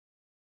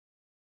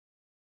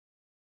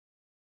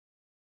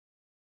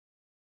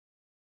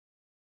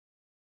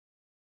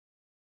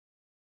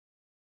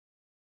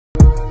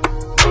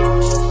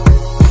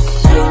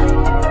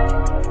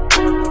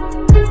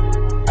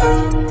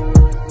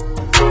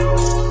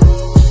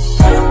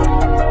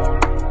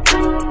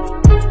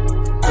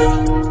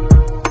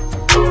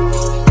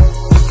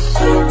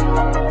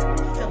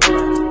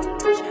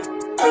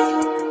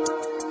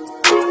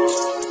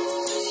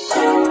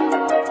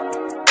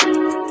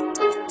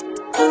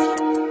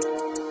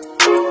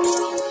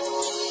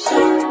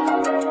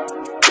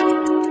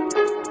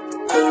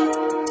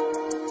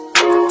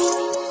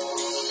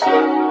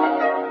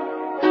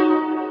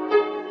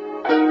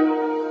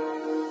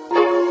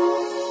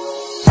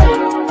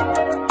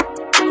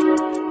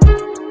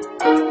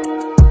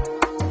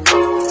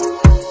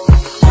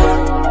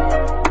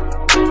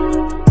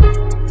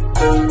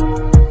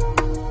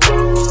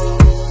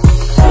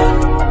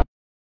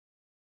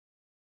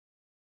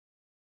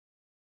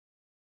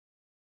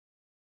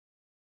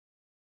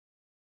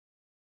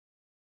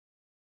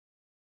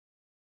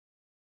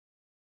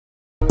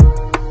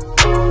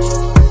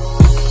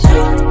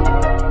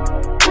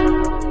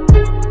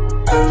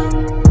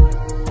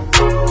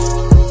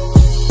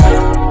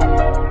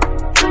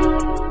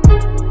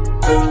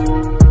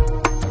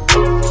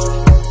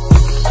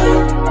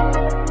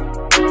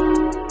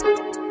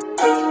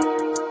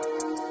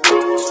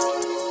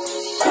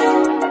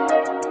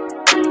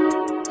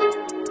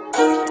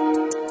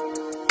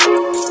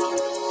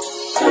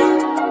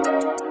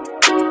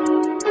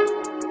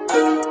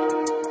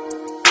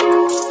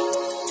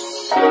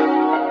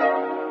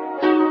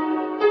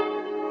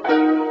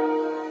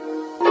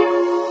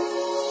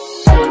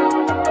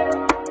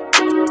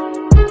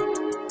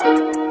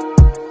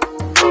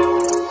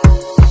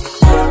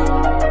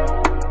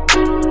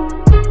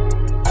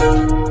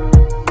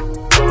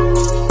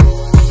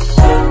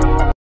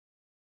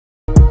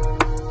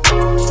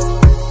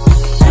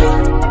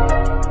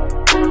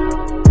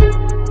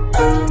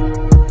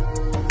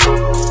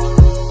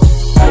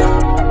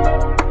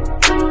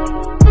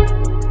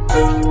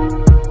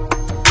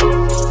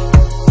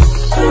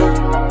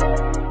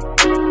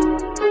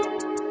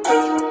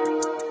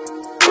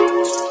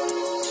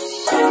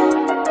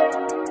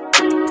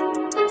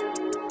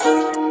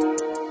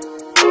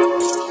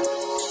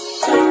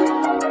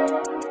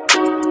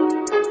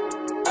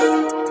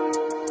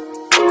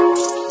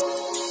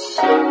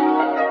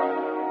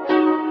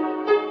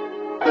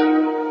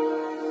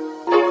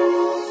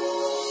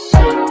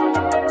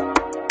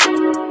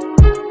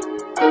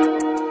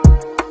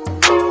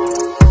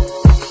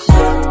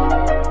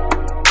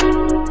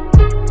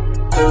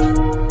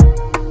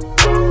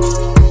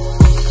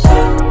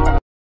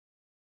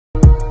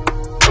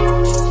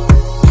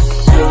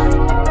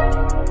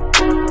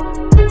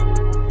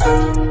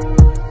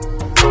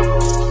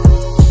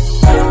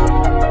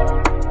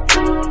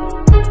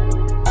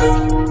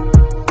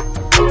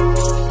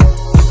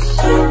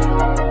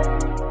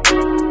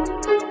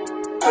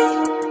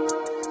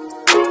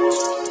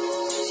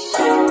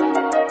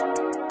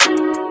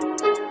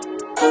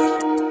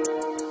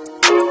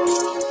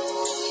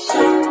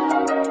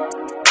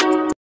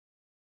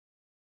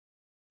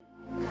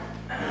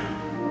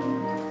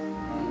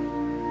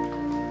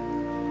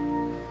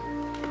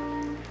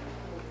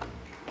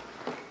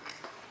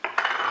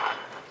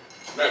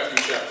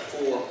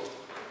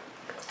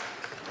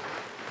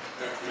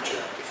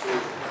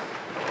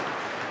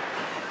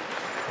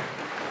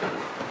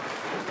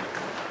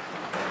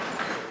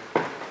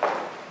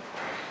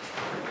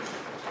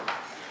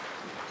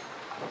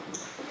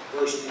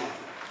Verse 1.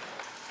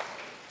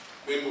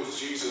 Then was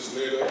Jesus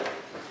led up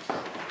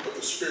of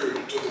the Spirit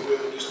into the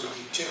wilderness to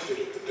be tempted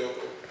of the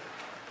devil.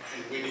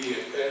 And when he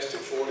had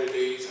fasted 40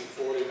 days and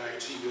 40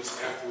 nights, he was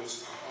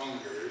afterwards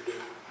hungered.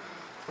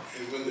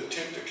 And when the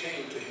tempter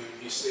came to him,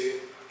 he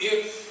said,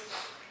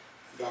 If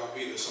thou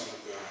be the Son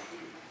of God,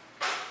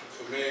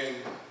 command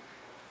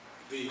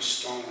these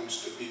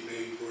stones to be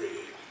made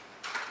bread.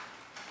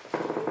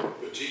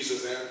 But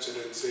Jesus answered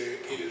and said,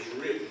 It is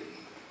written.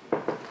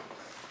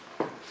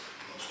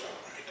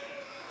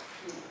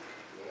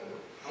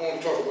 I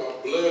want to talk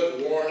about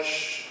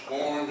blood-washed,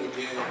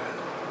 born-again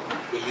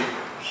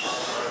believers.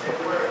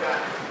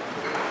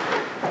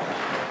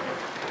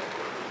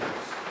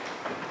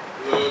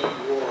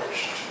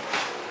 Blood-washed,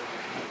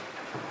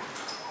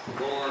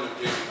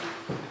 born-again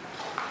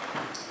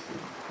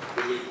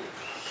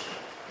believers.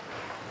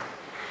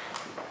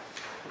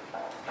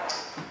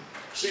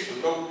 Received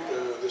a note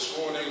this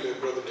morning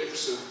that Brother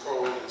Dickerson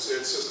called and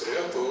said Sister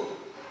Ethel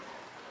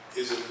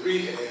is in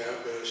rehab.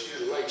 She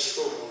had a light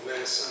stroke on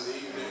last Sunday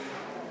evening.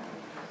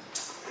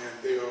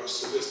 And they are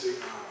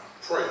soliciting our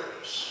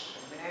prayers.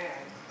 Amen.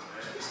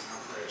 Soliciting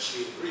our prayers.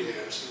 She's in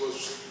rehab. She was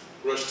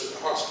rushed to the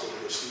hospital,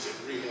 but she's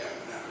in rehab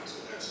now, so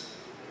that's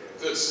a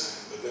good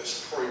sign. But let's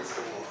pray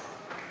for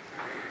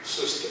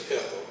Sister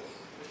Ethel.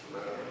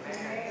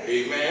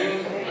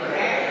 Amen.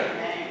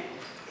 Amen.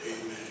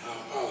 Amen. I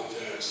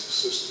apologize to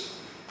Sister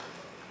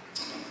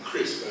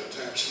Chris by the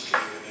time she came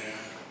in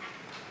there.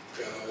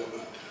 Got all about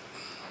that.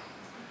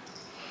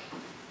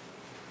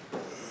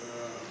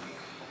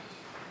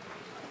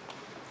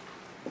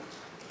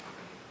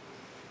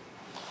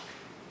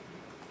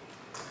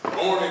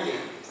 Born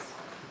again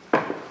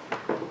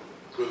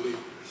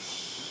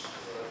believers.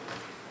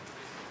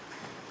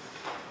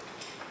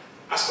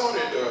 I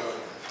started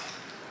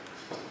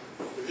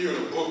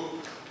reviewing a book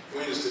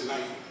Wednesday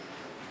night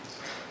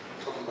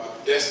talking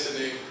about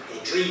destiny,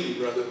 a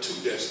dream rather, to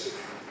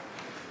destiny,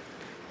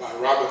 by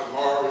Robert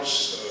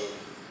Morris.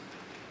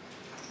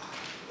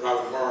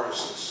 Robert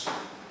Morris is a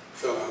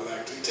fellow I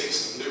like. He takes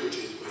some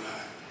liberties, but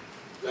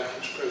I like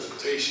his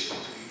presentation.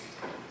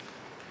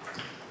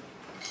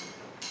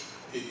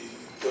 He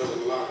does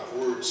a lot of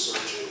word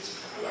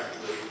searches. I like the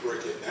way he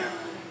breaks it down.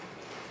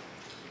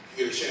 If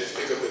you get a chance to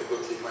pick up that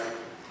book, you might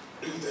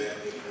do that.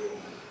 It will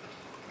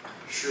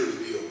surely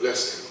be a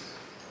blessing.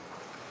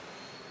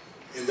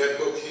 In that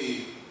book,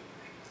 he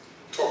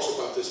talks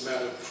about this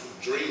matter from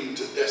dream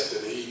to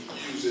destiny.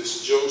 He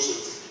uses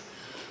Joseph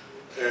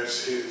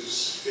as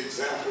his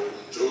example.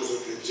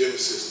 Joseph in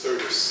Genesis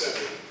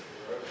 37.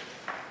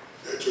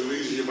 At your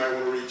leisure, you might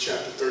want to read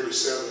chapter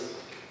 37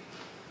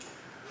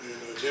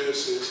 in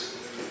Genesis,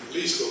 and at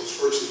least those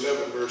first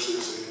 11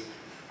 verses in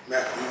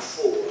Matthew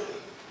 4.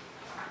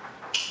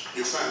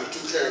 You find the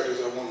two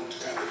characters I wanted to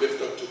kind of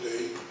lift up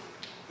today.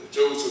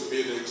 Joseph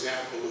being an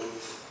example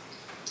of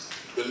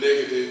the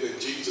negative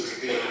and Jesus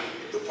being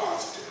the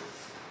positive.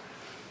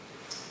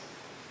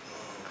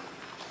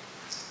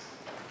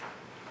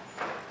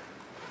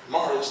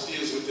 Morris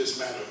deals with this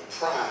matter of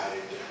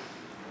pride.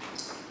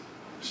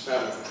 This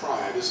matter of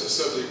pride is a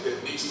subject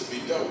that needs to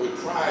be dealt with.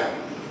 Pride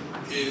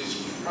is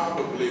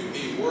probably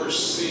the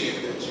worst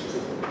sin that you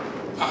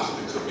could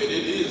possibly commit.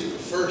 It is the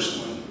first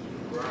one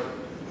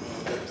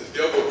that the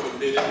devil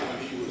committed when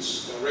he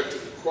was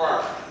directed to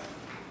choir.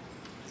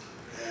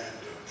 And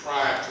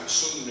pride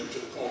consumed him to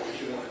the point where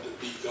he wanted to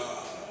be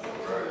God.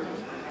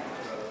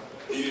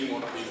 He didn't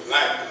want to be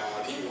like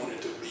God. He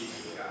wanted to be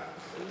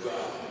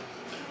God.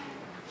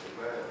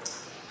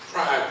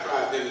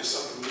 Pride then is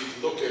something we need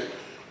to look at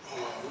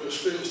real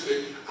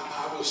seriously.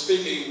 I was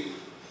thinking,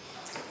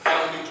 I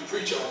don't need to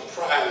preach on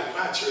pride in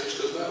my church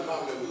because none of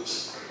my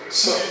members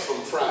suffer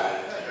from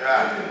pride.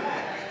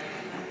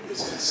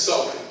 It's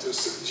insulting to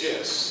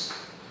suggest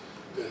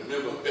that a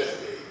member of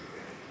Bethany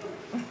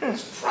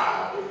is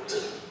proud.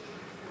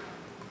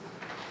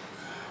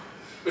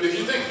 But if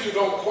you think you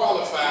don't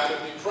qualify to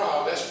be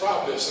proud, that's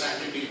probably a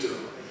sign you need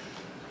to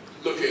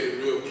look at it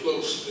real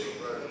closely.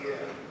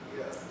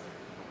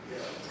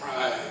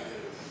 Pride.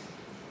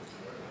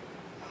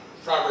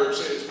 Proverbs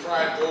says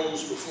pride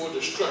goes before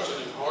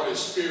destruction and haughty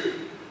spirit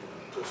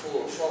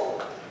before a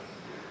fall.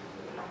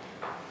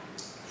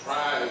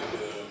 Pride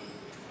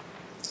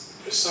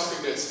is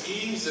something that's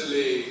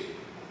easily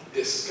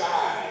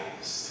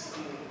disguised.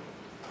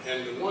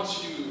 And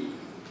once you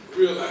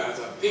realize,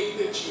 I think,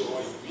 that you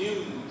are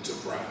immune to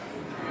pride,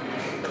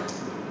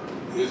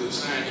 here's a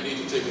sign you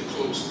need to take a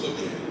close look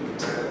at it.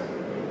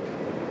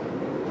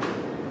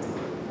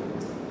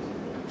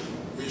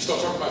 When you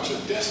start talking about your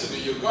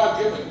destiny, your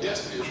God-given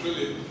destiny is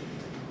really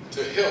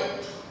to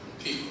help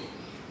people.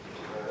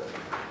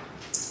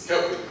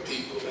 Helping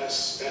people,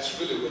 that's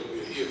really what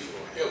we're here for,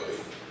 helping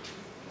people.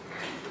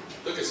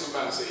 Look at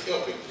somebody and say,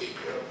 helping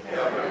people.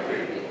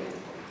 Helping people.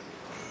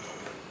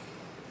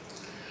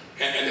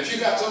 And if you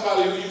got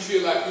somebody who you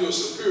feel like you're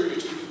superior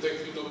to, you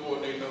think you know more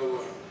than they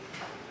know,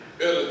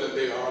 better than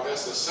they are,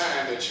 that's a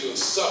sign that you're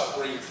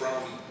suffering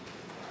from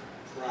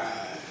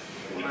pride.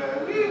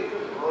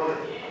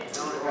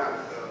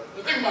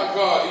 The thing about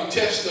God, he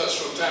tests us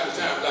from time to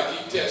time, like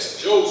he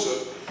tests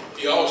Joseph,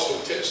 he also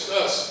tests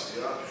us.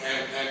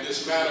 And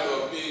this matter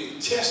of being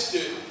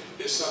tested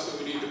is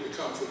something we need to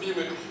become familiar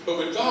with. But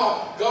with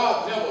God,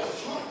 God never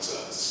flunks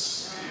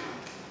us.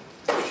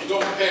 If you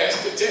don't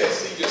pass the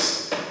test, he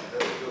just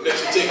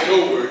lets you take it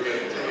over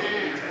again.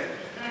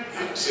 I'm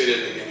going to say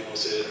that again. I'm going to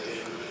say that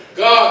again.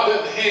 God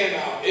doesn't hand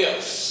out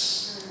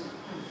F's.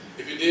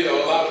 If he did, a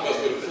lot of us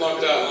would have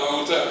flunked out a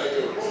long time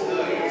ago.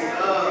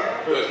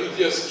 But he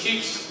just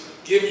keeps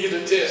giving you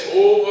the test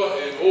over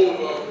and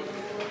over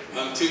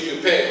until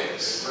you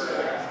pass.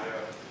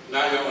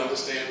 Now y'all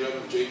understand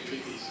Reverend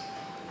J.P.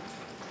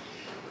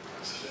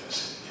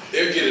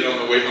 They'll get it on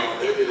the way home.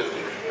 They'll get it on the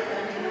way home.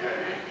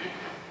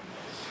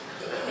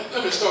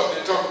 Let me start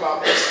and talk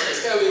about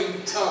this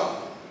telling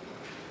tongue.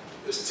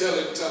 This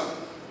telling tongue.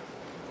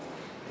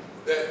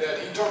 That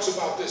he talks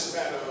about this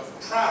matter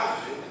of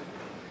pride.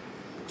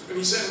 And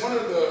he said one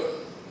of the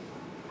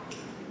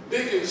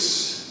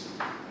biggest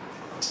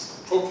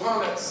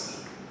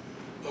proponents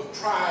of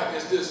pride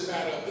is this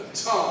matter of the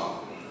tongue.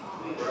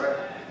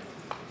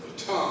 The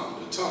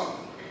tongue.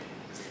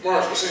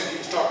 Morris was saying, he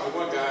was talking to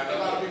one guy, and a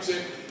lot of people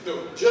say,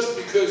 no, just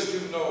because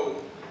you know,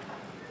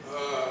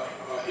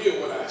 hear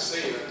what I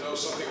say, or know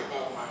something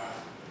about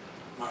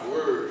my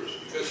words,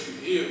 because you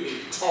hear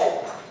me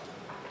talk,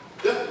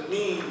 doesn't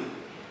mean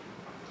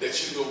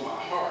that you know my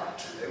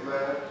heart.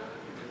 Amen.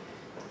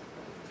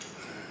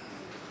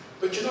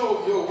 But you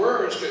know, your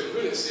words can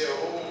really say a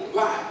whole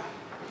lot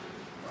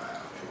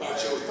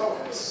about your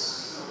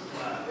thoughts.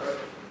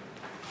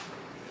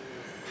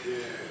 Yeah.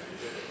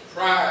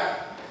 Pride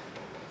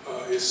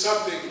is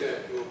something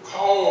that will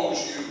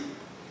cause you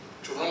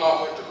to run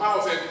off at the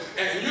mouth.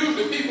 And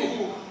usually people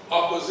who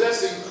are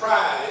possessing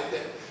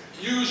pride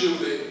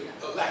usually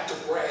like to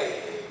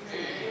brag.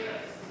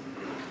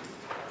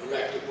 They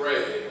like to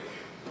brag.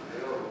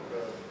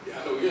 Yeah,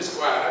 I know it's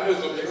quiet. I know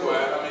it's going to be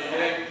quiet. I mean, it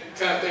ain't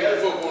the kind of thing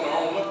that folk want to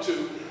own up to.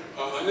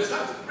 And it's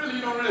not really,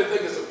 you don't really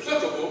think it's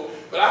applicable,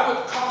 but I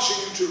would caution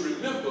you to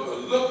remember,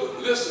 look,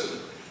 listen,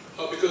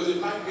 because it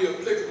might be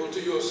applicable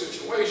to your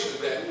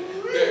situation, that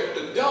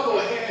the devil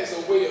has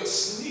a way of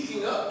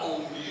sneaking up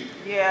on you.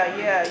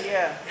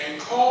 Yeah. And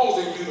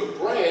causing you to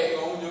brag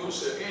on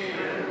yourself.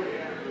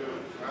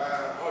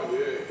 Oh,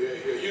 yeah.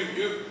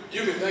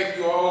 You can think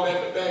you're all in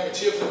the bag of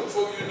chips, and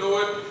before you know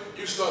it,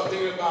 you start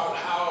thinking about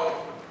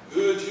how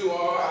good you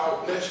are,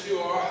 how blessed you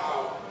are,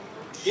 how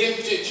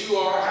gifted you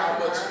are, how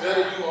much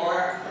better you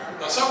are.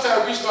 Now,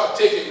 sometimes we start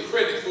taking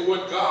credit for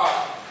what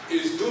God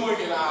is doing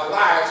in our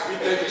lives. We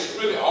think it's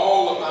really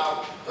all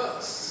about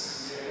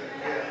us.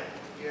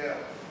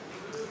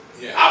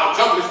 Yeah, I've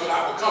accomplished what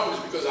I've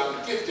accomplished because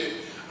I'm gifted.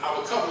 I've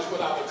accomplished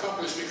what I've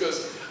accomplished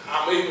because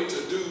I'm able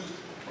to do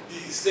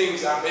these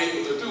things I'm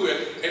able to do.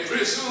 And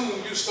pretty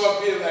soon you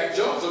start being like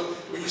Joseph,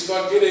 when you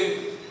start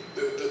getting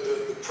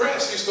the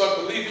press, you start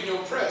believing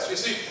your press. You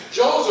see,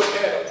 Joseph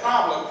had a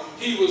problem.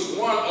 He was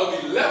one of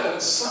 11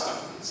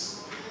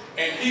 sons,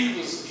 and he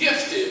was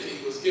gifted.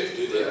 He was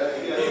gifted.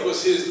 And he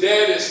was his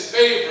daddy's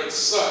favorite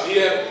son. He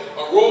had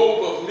a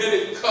robe of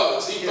many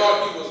colors. He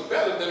thought he was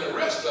better than the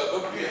rest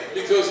of them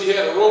because he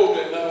had a robe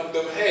that none of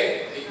them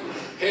had.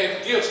 He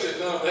had gifts that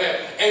none of them had.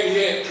 And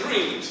he had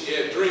dreams. He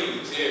had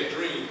dreams. He had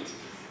dreams.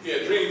 He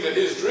had dreams, and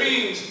his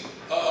dreams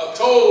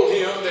told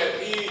him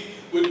that he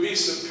would be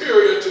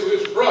superior to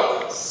his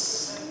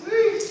brothers.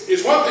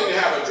 It's one thing to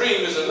have a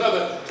dream, it's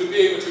another to be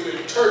able to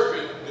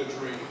interpret the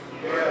dream.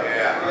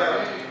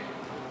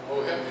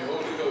 Oh, help me,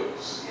 Holy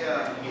Ghost.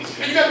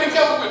 And you got to be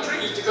careful with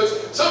dreams, because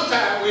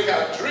sometimes we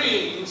have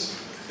dreams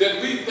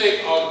that we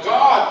think are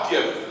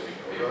God-given,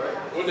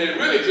 when they're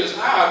really just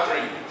our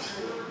dreams,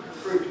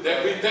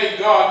 that we think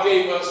God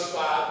gave us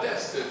for our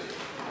destiny.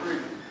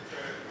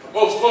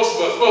 Most of us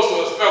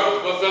fellas,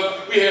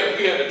 we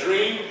had a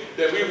dream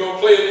that we were going to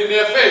play in the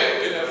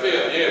NFL.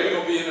 Yeah, we're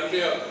going to be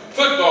NFL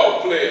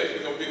football players.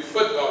 We're going to be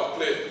football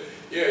players.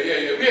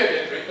 Yeah. We had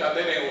that dream. Now,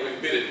 they ain't going to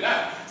admit it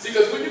now. See,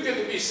 because when you get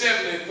to be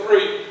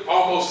 73,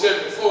 almost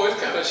 74,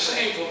 it's kind of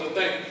shameful to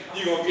think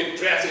you're going to get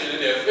drafted in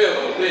the NFL.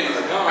 Those days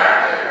are gone.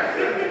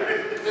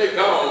 They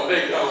gone.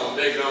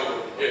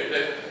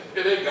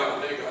 Yeah, they gone.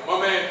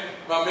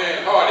 My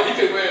man Hardy, he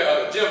could wear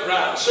a Jim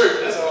Brown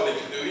shirt. That's all he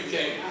can do. He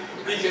can't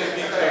be Jim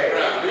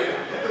Brown.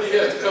 He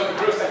has to come to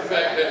grips with the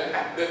fact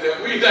that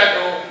we're not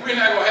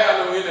going to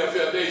have no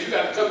NFL days. You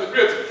got to come to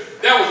grips.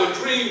 That was a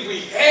dream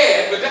we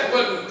had, but that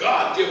wasn't a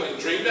God-given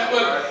dream. That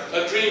wasn't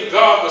a dream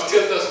God was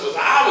telling us was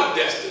our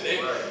destiny.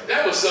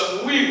 That was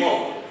something we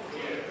wanted.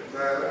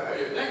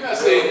 They're not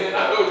saying, man,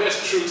 I know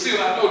that's true. See,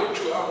 I know the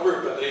truth. I'm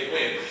worried about the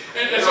amen.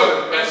 And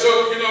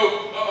so, you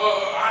know,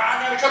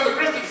 I got to come to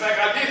grips with the fact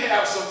I did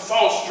have some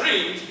false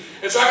dreams.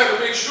 And so I got to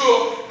make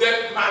sure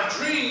that my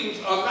dreams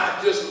are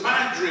not just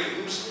my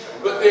dreams,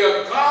 but they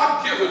are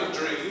God-given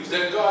dreams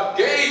that God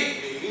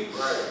gave me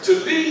to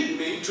lead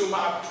me to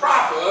my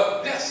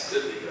proper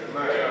destiny.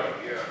 I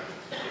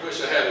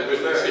wish I had a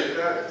witness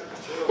here.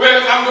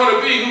 Well, if I'm going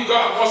to be who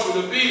God wants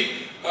me to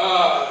be,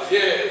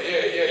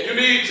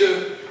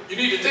 you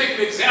need to take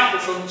an example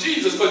from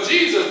Jesus. But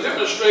Jesus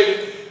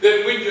demonstrated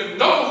that when you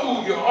know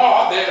who you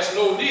are, there's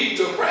no need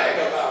to brag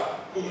about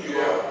who you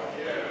are.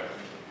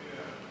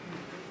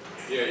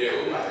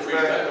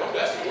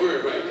 That's the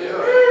word right there.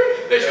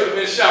 They should have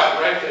been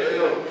shouting right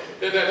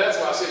there. That's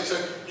why I say, so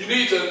you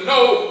need to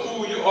know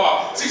who you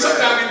are. See,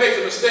 sometimes we make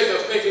the mistake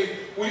of thinking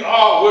we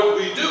are what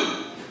we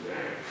do.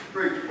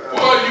 Who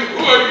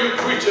are you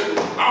preacher?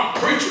 I'm a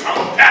preacher. I'm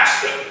a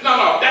pastor.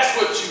 No, that's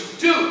what you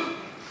do.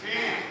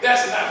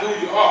 That's not who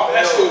you are.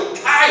 That's your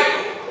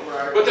title.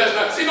 But that's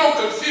not. See, don't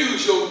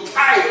confuse your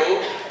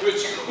title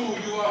with who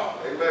you are.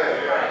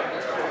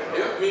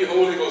 Help me,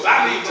 Holy Ghost.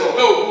 I need to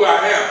know who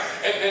I am.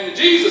 And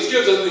Jesus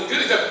gives us a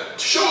good example.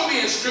 Show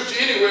me in Scripture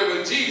anywhere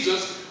where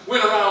Jesus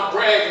went around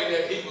bragging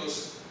that he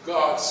was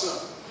God's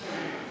son,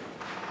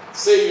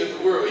 Savior of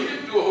the world. He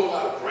didn't do a whole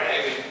lot of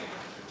bragging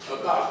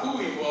about who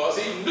he was.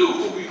 He knew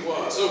who he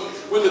was. So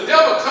when the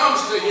devil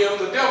comes to him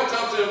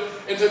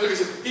and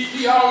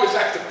he always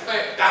likes to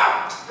plant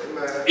doubt.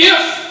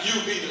 If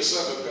you be the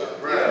Son of God.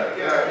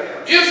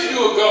 If you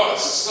are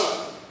God's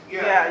son.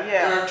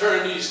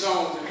 Turn these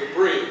stones into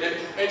bread.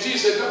 And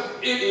Jesus said, no,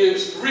 it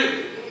is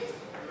written.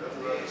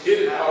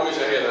 I wish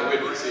I had a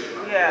witness here.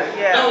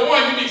 Number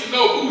one, you need to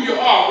know who you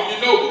are. When you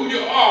know who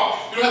you are,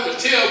 you don't have to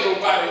tell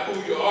nobody who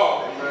you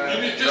are.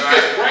 You need just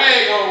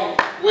brag on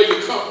where you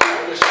come from.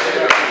 I wish I had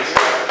a witness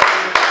here.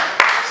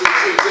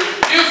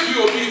 If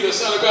you will be the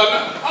Son of God,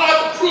 now, I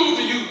don't have to prove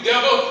to you,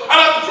 devil. I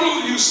don't have to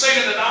prove to you,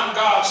 Satan, that I'm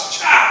God's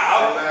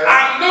child.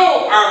 I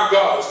know I'm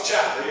God's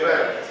child.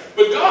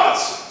 But God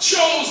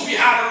shows me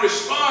how to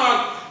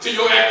respond to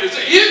your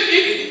accusation.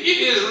 It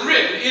is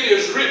written. It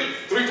is written.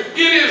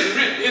 It is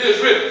written. It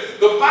is written.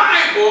 The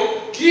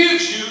Bible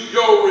gives you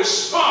your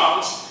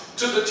response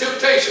to the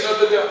temptation of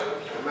the devil.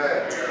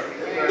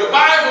 The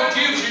Bible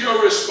gives you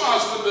your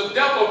response when the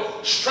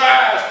devil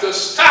strives to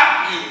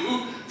stop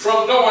you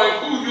from knowing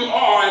who you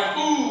are and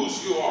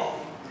whose you are.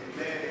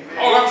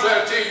 All I'm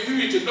trying to tell you, you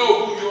need to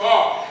know who you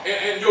are,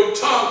 and your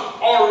tongue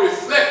ought to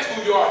reflect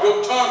who you are.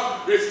 Your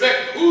tongue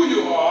reflect who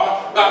you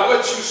are by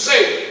what you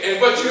say, and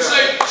what you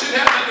say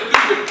shouldn't have nothing to do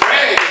with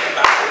bragging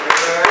about it.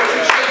 What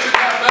you say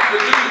shouldn't have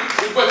nothing to do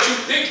with what you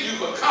think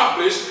you've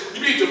accomplished.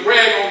 You need to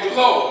brag on the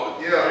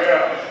Lord. I'm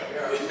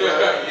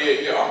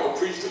gonna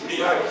preach to me.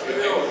 I'm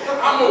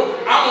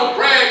gonna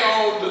brag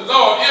on the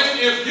Lord.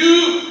 If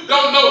you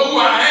don't know who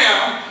I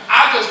am,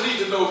 I just need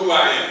to know who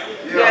I am.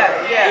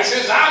 And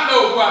since I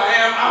know who I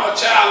am, I'm a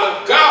child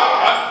of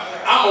God.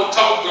 I'm going to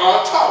talk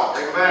God talk.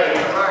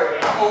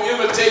 I'm going to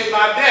imitate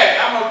my dad.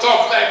 I'm going to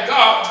talk like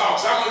God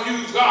talks. I'm going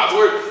to use God's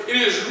word. It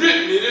is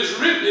written. It is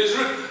written. It is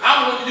written.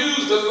 I'm going to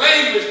use the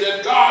language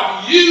that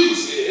God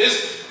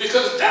uses,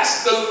 because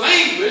that's the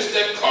language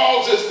that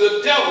causes the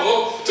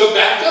devil to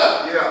back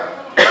up.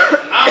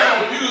 I'm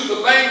going to use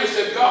the language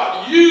that God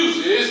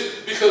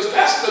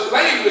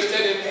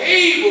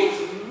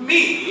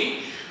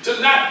to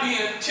not be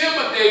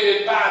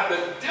intimidated by the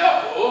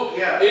devil,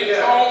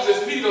 it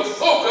causes me to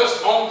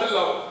focus on the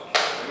Lord.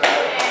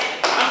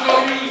 I'm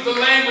going to use the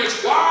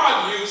language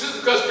God uses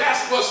because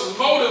that's what's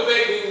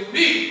motivating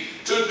me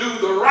to do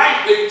the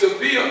right thing, to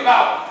be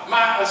about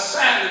my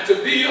assignment, to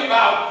be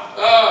about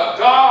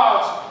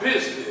God's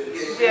business.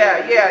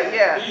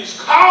 He's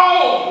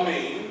called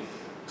me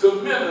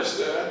to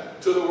minister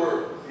to the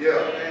world.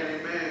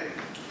 Amen.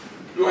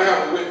 Do I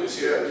have a witness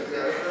here?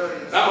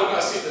 Not only do I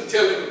see the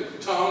telling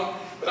tongue,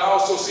 but I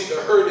also see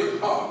the hurting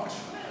heart.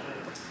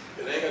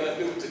 It ain't got nothing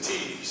to do with the T.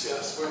 You see,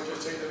 I swear,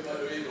 just take that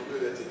money. We ain't going to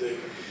do that today.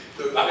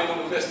 Look, I ain't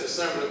going to mess the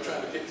sermon. I'm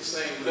trying to get the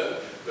same letter.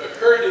 The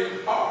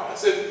hurting heart. I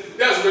said,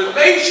 there's a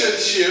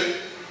relationship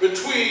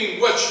between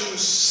what you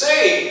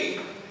say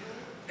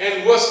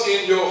and what's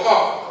in your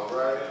heart. All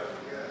right.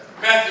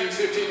 Matthew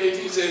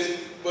 15:18 says,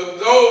 but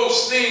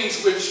those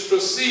things which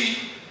proceed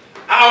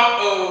out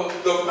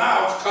of the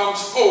mouth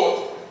comes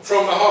forth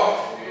from the heart.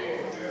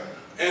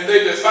 And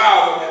they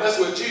defile the man. That's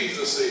what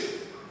Jesus said.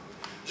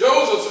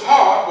 Joseph's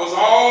heart was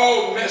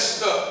all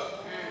messed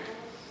up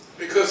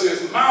because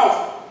his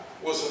mouth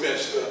was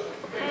messed up.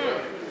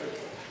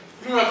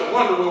 You don't have to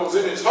wonder what was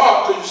in his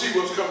heart till you see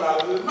what's coming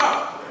out of his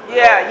mouth.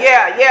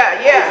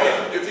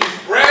 If he's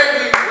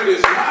bragging with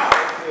his mouth,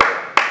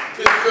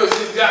 it's because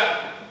he's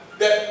got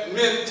that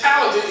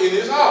mentality in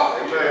his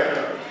heart.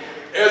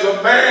 As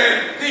a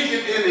man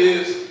thinking in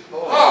his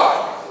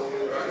heart.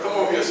 Come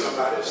on here,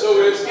 somebody.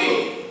 So is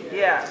he.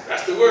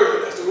 That's the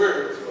word. That's the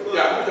word.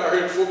 Yeah, we heard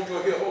it before. We're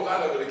going to hear a whole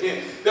lot of it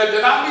again.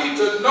 That I need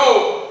to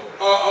know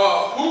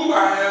who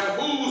I am,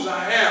 whose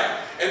I am.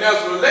 And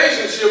there's a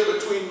relationship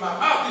between my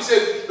mouth. He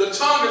said the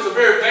tongue is a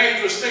very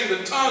dangerous thing.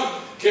 The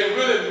tongue can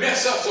really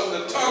mess up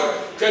something. The tongue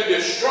can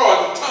destroy.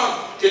 The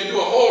tongue can do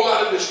a whole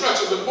lot of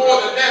destruction. But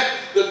more than that,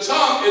 the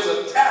tongue is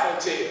a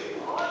tattletale.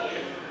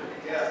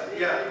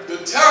 The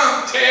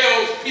tongue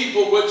tells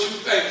people what you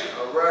think.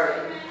 All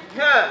right.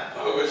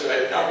 I wish I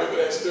had. Y'all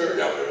remember that story?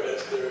 Y'all remember that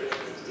story?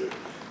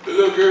 The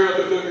little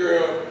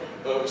girl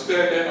was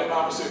standing there and her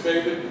mama said,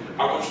 baby,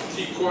 I want you to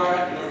keep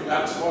quiet. You know, you're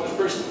not the smartest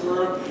person in the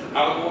world. I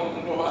don't want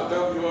to know how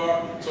dumb you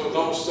are, so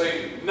don't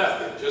say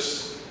nothing.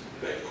 Just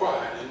stay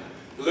quiet. And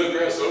the little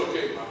girl said,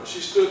 okay, mama. She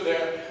stood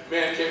there.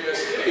 Man came and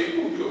said, hey,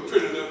 you're a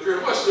pretty little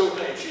girl. What's your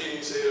name? She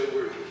didn't say a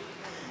word.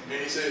 And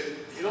he said,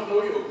 you don't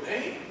know your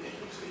name?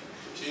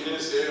 She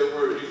didn't say a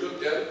word. He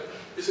looked at her.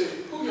 He said,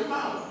 who your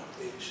mama?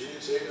 And she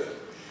didn't say nothing.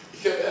 He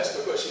kept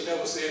asking her, but she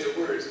never said the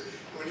words.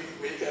 When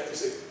he got to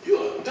say,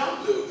 you're a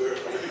dumb little girl,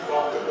 and he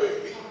walked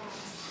away.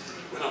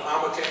 When her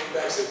mama came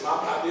back and said,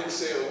 Mama, I didn't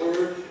say a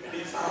word, and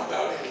he found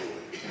out anyway.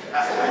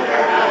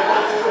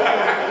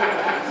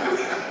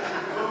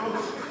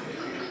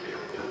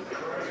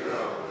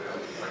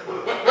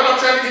 What I'm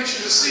trying to get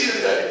you to see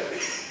is that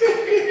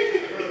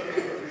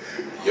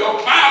your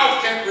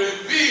mouth can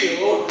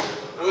reveal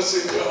what's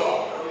in your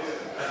heart.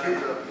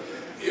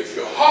 If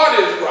your heart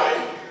is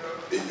right,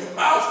 then your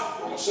mouth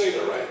won't say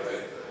the right thing.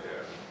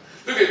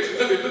 Look at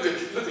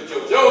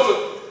Joseph.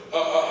 Joseph,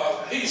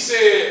 he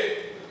said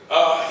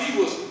he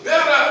was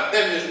better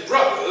than his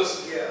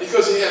brothers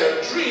because he had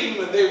a dream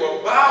when they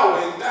were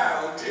bowing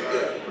down to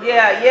him.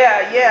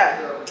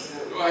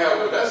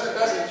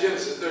 That's in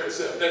Genesis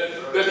 37.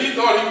 That he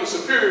thought he was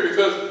superior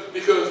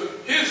because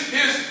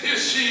his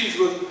sheaves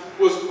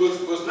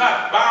was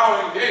not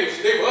bowing.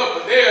 They were up,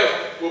 but theirs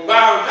were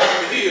bowing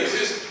down to his.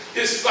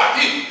 His flock.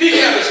 He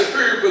had a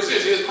superior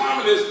position. His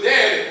mom and his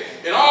daddy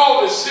and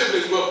all his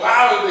siblings were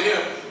bowing to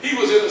him. He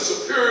was in a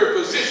superior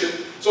position,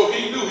 so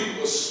he knew he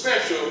was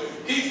special.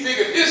 He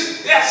figured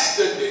his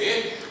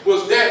destiny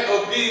was that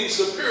of being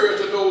superior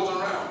to those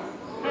around him.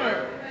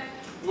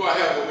 Do I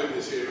have a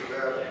witness here?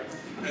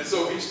 And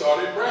so he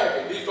started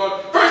bragging. He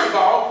thought, first of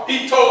all,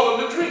 he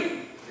told them the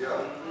dream. You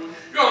know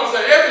what I'm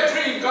saying? Every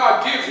dream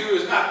God gives you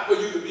is not for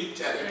you to be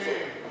telling for.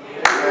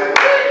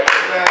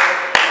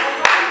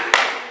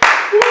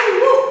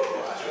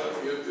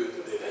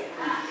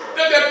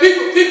 That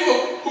people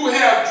who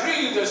have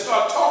dreams and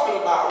start talking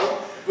about them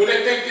when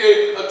they think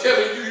they are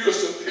telling you you're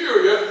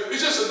superior,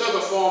 it's just another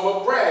form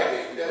of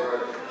bragging. That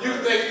you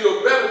think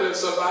you're better than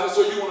somebody,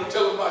 so you want to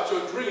tell them about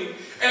your dream.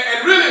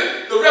 And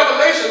really, the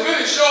revelation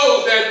really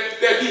shows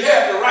that he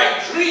had the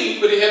right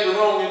dream, but he had the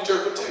wrong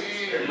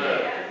interpretation.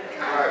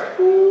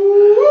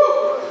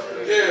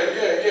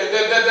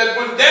 That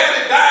when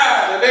Daddy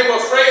died and they were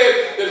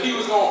afraid that he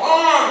was going to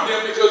harm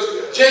them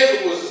because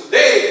Jacob was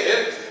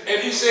dead, and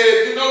he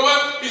said, you know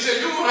what? He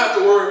said, you don't have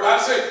to worry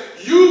about it. He said,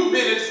 you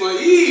meant it for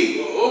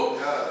evil,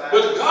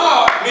 but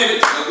God meant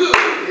it for good.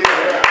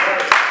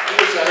 I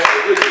wish I had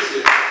a witness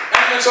here.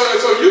 And so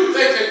you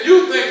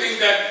thinking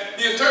that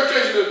the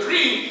interpretation of the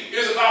dream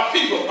is about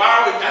people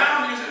bowing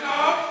down. You say,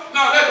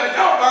 no, that's like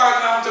y'all bowing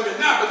down to me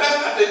now, but that's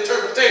not the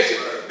interpretation.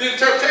 The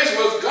interpretation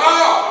was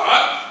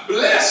God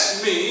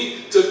blessed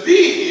me to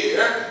be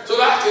here so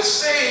that I could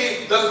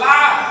save the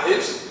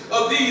lives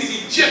of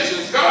these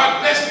Egyptians.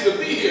 God blessed me to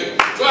be here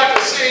so I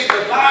could save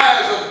the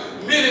lives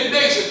of many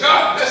nations.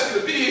 God blessed me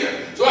to be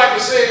here so I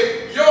could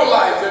save your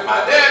life and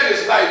my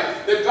daddy's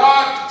life. That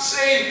God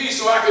saved me so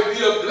so I could be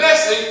a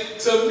blessing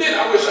to men.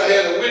 I wish I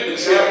had a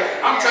witness here.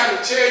 I'm trying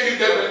to tell you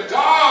that when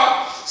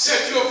God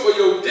set you up for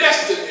your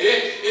destiny,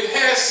 it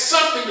has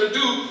something to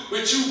do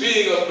with you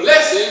being a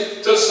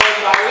blessing to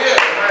somebody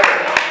else.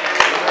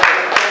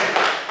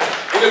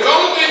 And if the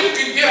only thing you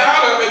can get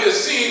out of it is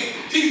seeing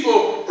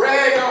people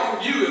brag on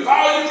you, if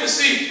all you can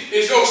see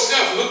is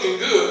yourself looking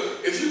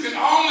good, if you can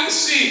only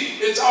see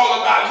it's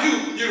all about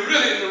you, you're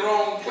really in the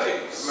wrong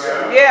place.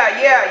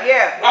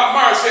 Yeah. Like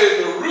Mark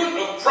says, the root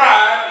of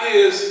pride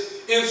is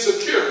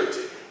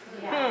insecurity.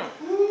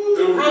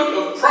 The root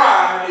of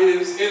pride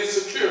is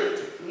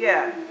insecurity.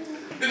 Yeah.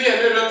 Then he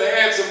had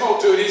to add some more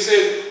to it. He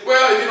says,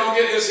 well, if you don't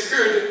get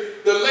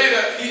insecurity, the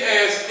later he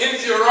adds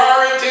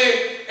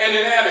inferiority and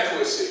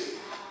inadequacy.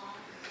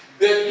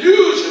 That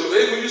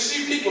usually when you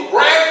see people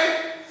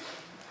bragging,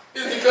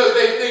 it's because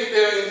they think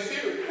they're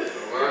inferior.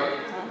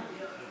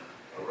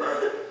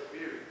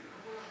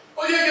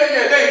 Oh yeah.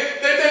 They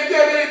think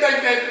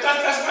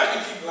that's why you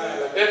keep lying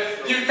like that.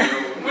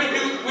 When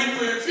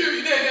you're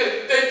inferior,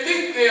 they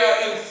think they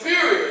are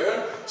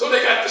inferior, so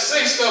they got to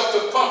say stuff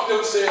to pump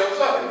themselves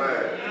up.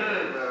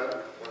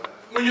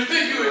 When you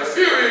think you're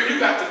inferior, you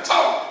got to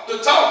talk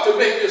to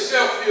make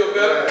yourself feel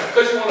better,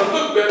 because you want to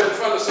look better in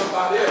front of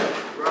somebody else.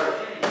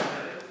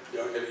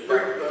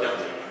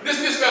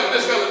 This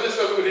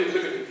fellow, look at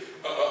me.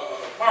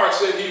 Mark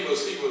said he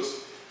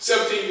was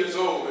 17 years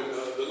old when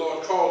the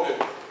Lord called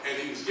him, and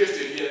he was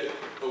gifted. He had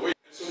a way.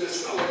 So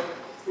this fellow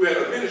who had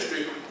a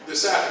ministry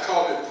decided to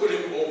call him and put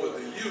him over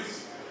the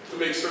youth to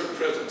make certain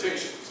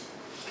presentations.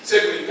 He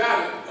said when he got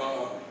it,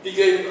 he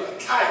gave him a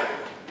title,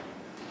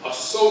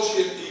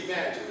 Associate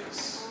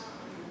Evangelist.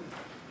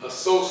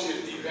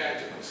 Associate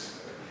Evangelist.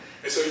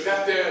 And so he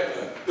got there,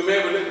 and the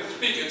man would let him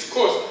speak. And of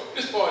course,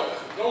 this boy,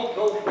 no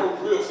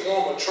real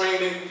formal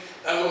training,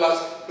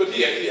 but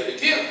he had to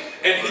give.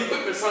 And he put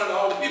him in front of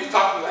all the people,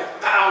 talking to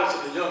like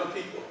thousands of young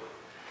people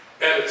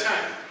at a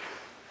time.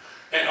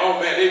 And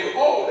they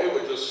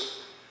would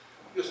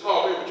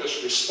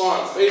just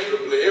respond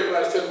favorably.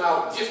 Everybody's telling him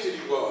how gifted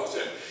he was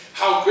and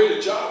how great a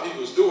job he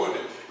was doing.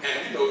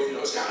 And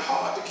it's kind of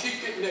hard to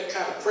keep getting that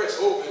kind of press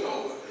over and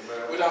over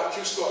without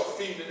you start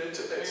feeding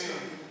into that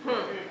stuff.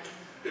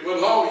 It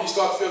went long, he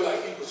started feeling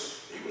like he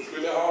was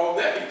really all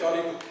that. He thought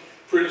he was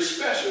pretty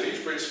special. He's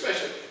pretty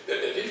special.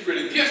 That he's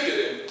pretty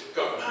gifted. And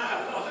go,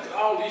 my Lord, look at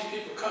all these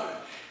people coming.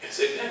 And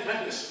say, man,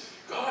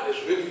 God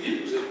is really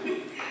using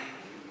me.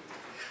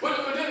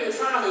 But then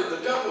finally,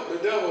 the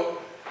devil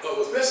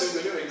was messing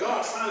with him, and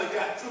God finally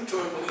got through to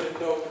him and let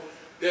him know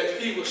that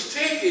he was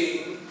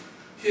taking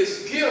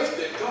his gift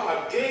that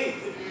God gave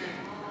him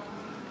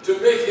to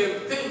make him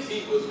think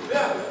he was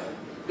better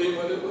than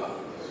what it was.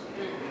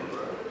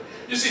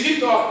 You see, he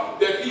thought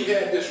that he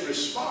had this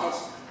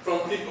response from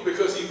people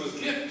because he was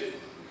gifted,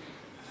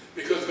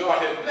 because God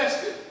had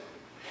blessed him.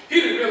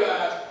 He didn't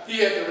realize he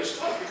had the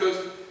response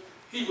because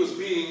he was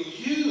being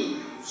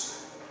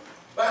used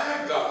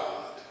by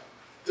God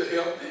to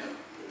help them.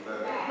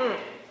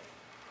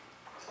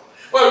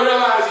 Well, he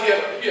realized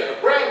he had a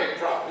bragging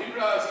problem. He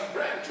realized he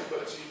bragged too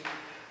much.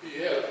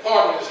 He had a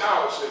party in his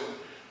house, and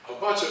a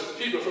bunch of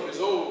people from his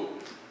old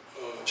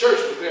church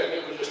was there, and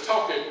they were just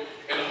talking,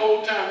 and the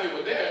whole time they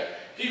were there,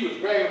 he was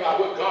bragging about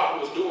what God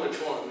was doing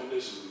for him,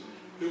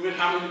 and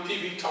how many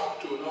people he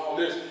talked to and all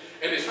this.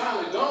 And it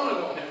finally dawned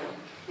on him,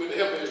 with the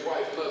help of his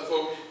wife and other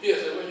folks, he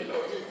said, well,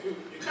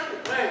 you're kind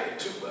of bragging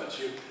too much.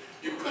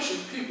 You're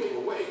pushing people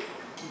away.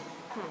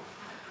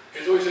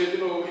 And so he said,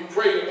 he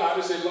prayed about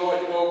it, said, Lord,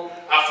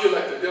 I feel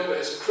like the devil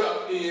has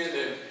crept in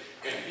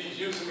and he's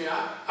using me.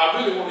 I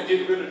really want to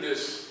get rid of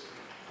this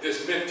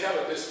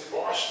mentality, this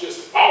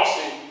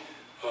bossy,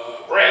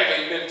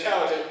 bragging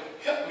mentality.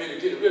 Help me to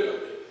get rid of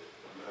it.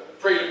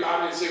 Prayed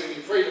about it, and said when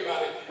he prayed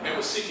about it and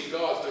was seeking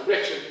God's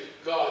direction,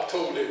 God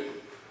told him,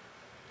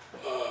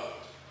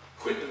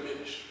 quit the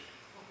ministry.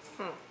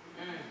 But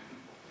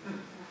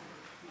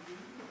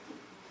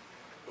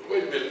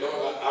wait a minute,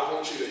 Lord, I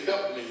want you to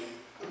help me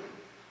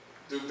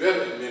do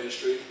better in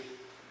ministry,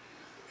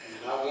 and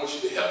I want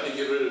you to help me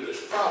get rid of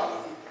this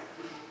problem.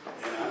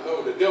 And I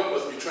know the devil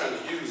must be trying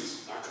to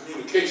use our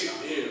communication.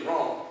 I'm hearing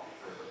wrong.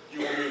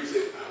 You want me to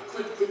say,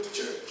 quit the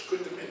church,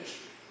 quit the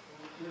ministry.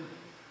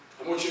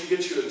 I want you to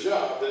get you a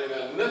job that ain't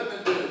got nothing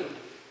to do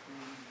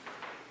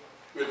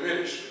with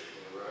ministry.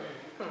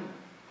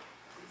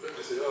 But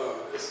they say,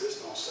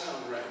 this don't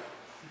sound right.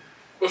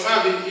 But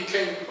finally he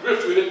came to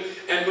grips with it,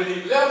 and when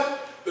he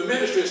left the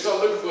ministry and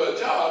started looking for a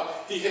job,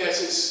 he has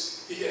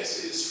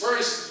his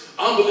first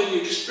humbling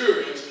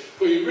experience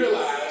where he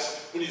realized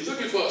when he's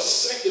looking for a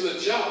secular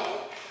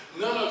job,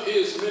 none of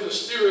his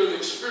ministerial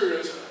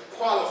experience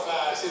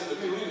qualifies him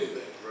to do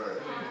anything.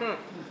 Right.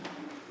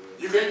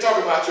 You can't talk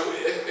about your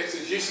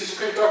exegesis. You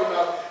can't talk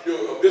about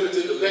your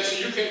ability to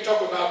lecture. You can't talk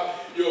about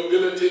your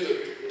ability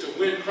to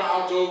win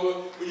crowds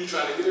over when you're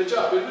trying to get a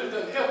job. It really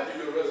doesn't help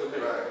you, your resume.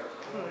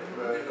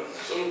 Right.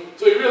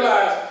 So he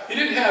realized he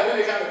didn't have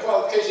any kind of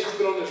qualifications to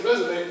put on his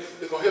resume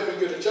that's going to help him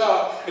get a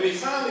job. And he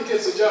finally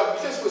gets a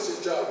job. Guess what his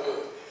job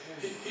was?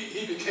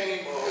 He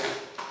became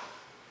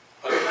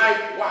a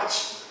night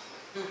watchman.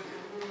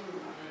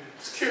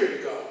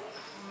 security guard.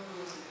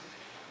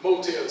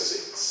 Motel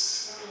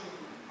 6.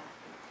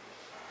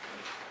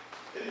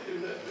 They didn't do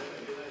nothing,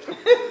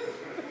 man.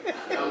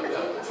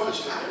 That was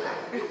functioning.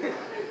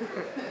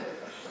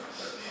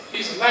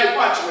 He's a night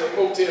watchman at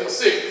Motel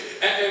 6.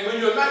 And when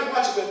you're a night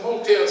watchman at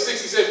Motel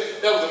 6, he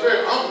said that was a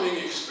very humbling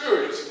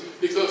experience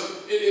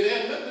because it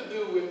had nothing to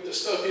do with the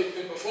stuff he had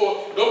been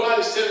before.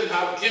 Nobody's telling him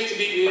how gifted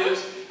he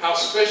is, how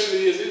special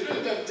he is. It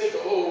really doesn't take a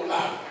whole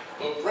lot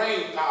of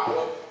brain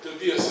power to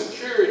be a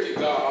security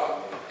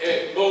guard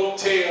at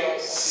Motel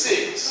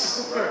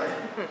 6. All right.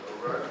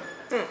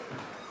 I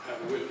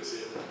have a witness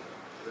here.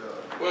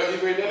 Well,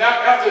 he read that.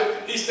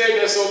 After he stayed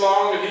there so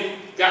long and he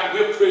got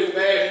whipped pretty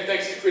bad, he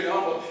thinks he's pretty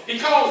humble. He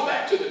calls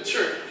back to the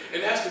church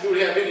and asked them, do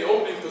they have any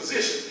opening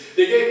position?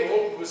 They gave him an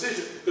open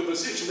position. The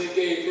position they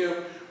gave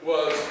him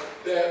was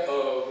that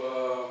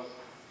of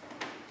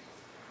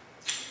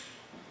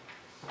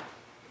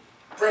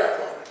prayer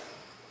partner.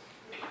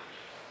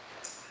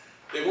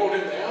 They want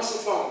him to answer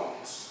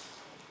phones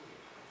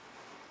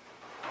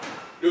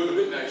during the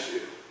midnight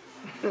shift.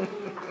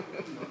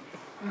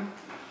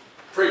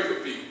 Pray for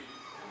people.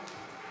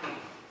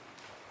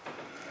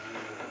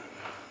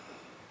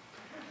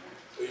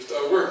 So he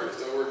started working.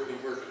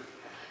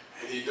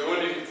 And he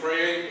doing it, he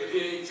praying, but he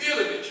ain't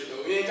feeling it, you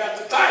know. He ain't got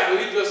the title.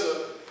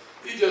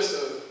 He just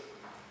a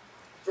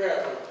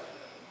prayer partner.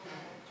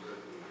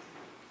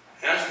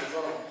 Answering the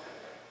phone.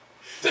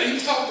 Then he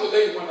was talking to a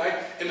lady one night,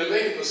 and the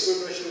lady was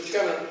so much, she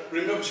kind of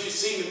remember she'd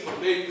seen him from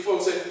the day before,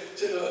 said,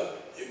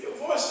 your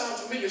voice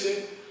sounds familiar.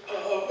 Said,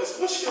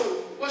 what's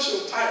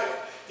your title?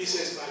 He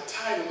says, my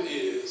title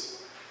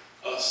is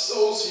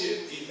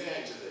Associate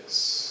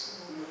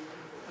Evangelist.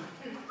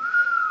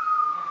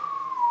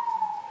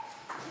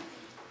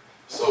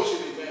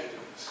 Associate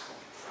Evangelist.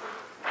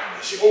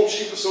 And she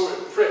was so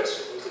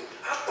impressed.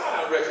 I thought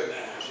I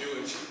recognized you,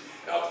 and she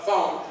out the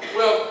phone.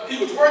 Well, he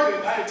was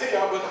working, I didn't tell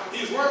y'all, but he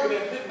was working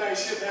at midnight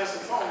shift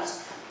answering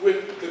phones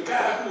with the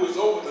guy who was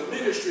over the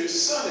ministry's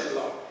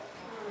son-in-law.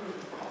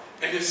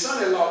 And his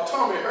son-in-law,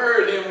 Tommy,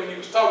 heard him when he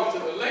was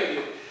talking to the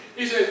lady.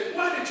 He said,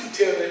 why did you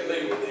tell that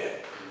lady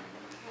that?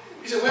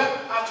 He said, well,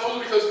 I told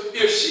her because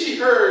if she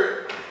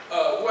heard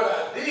what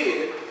I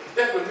did,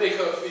 that would make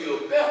her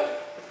feel better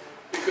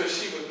because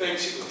she would think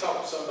she was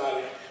talking to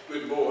somebody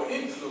with more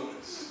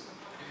influence.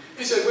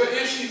 He said, well,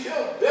 if she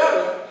felt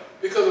better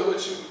because of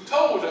what you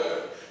told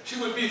her, she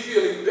would be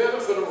feeling better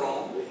for the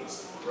wrong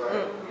reason.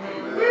 Right.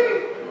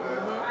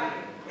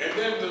 And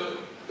then the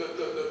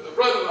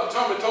brother-in-law,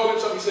 Tommy, told him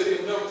something. He said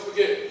he'll never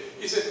forget.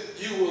 He said,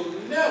 you will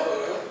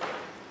never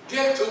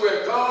get to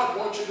where God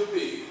wants you to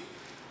be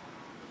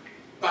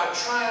by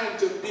trying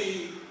to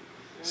be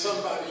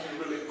somebody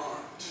you really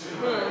aren't.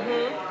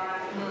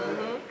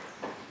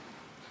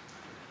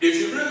 If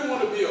you really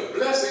want to be a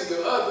blessing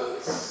to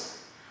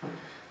others,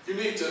 you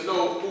need to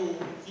know who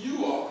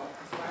you are.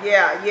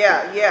 Yeah.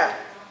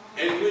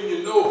 And when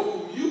you know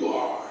who you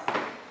are,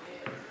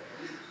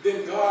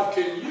 then God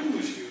can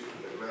use you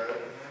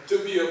to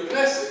be a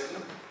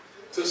blessing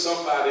to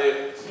somebody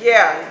else.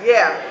 Yeah.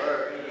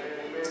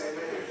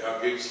 Y'all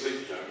getting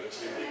sleepy.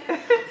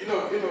 You know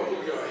who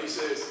you are. He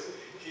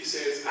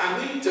says, I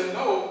need to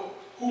know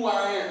who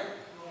I am.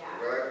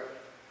 Right.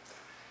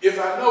 If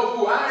I know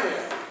who I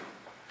am,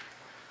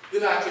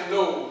 then I can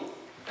know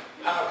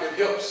how I can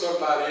help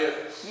somebody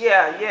else.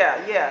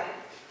 Yeah.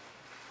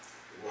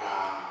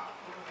 Wow.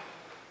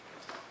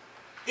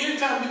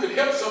 Anytime you can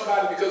help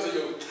somebody because of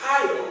your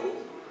title,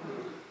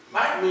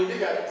 might mean they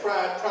got a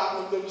pride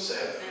problem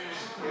themselves.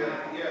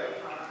 Yeah.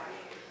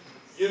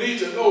 You need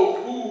to know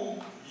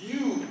who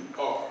you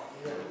are.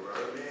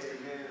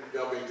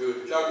 Y'all been good.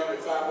 If y'all give me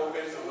 5 more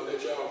minutes, I'm going to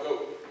let y'all go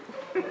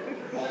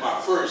on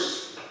my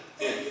first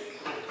ending.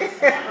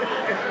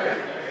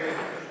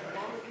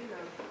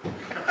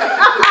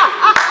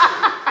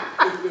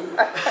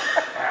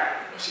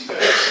 She got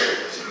that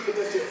serious. She can get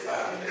that to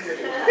 5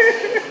 minutes.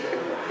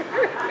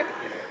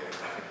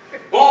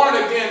 Born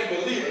again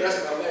believer. That's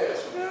my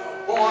last one,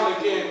 y'all. Born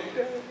again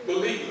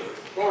believer.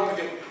 Born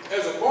again.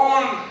 As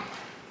born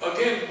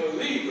again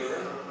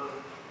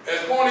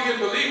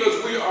believers,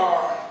 we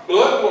are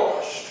blood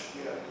washed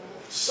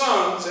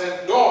sons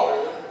and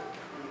daughters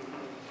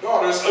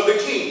of the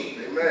King.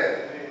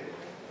 Amen.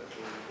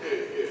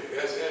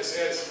 As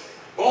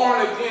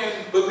born again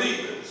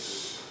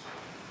believers,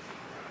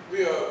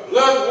 we are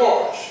blood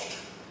washed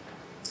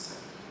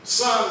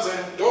sons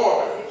and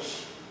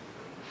daughters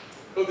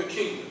of the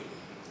kingdom.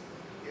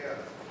 Yeah.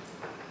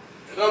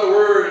 In other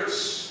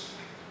words,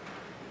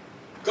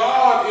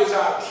 God is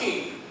our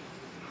King.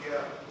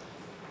 Yeah.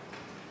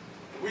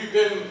 We've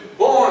been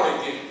born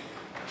again,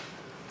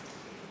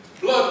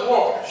 blood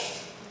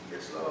washed.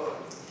 Yes, Lord.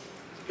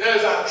 That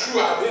is our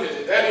true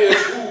identity. That is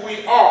who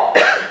we are.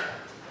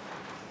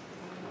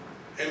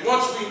 And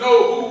once we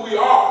know who we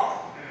are,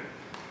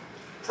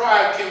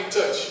 pride can't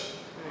touch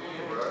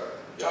you. Right.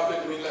 Y'all look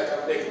at me like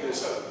I'm making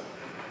this up.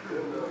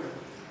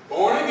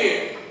 Born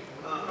again,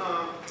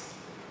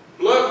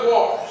 blood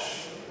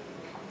washed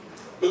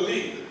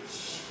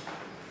believers.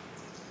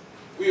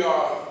 We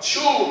are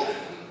children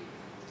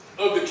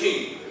of the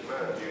King.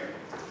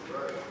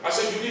 I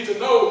said you need to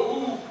know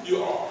who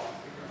you are.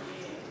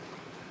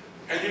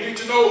 And you need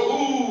to know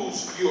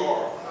whose you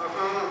are.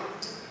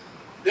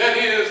 That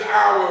is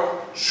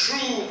our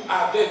true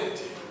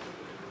identity.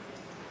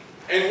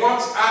 And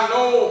once I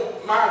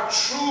know my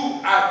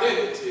true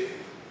identity,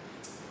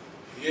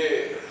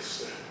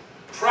 yes,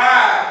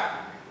 pride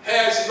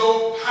has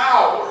no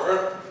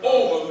power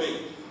over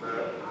me.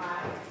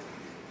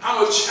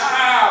 I'm a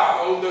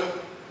child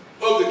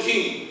of the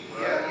King.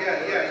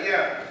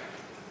 Yeah.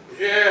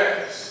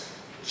 Yes.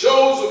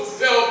 Joseph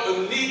felt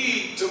the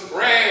need to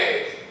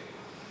brag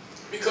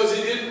because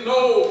he didn't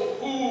know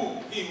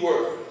who he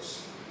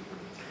was.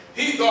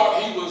 He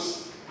thought he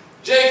was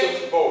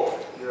Jacob's boy.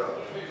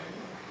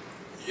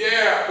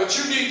 Yeah, but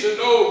you need to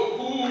know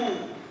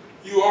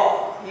who you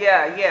are.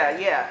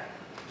 Yeah.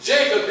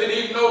 Jacob didn't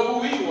even know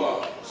who he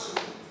was.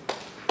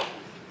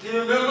 You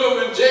remember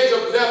when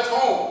Jacob left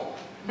home,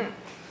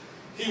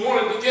 he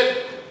wanted to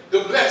get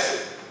the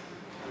blessing,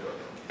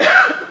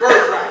 the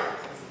birthright.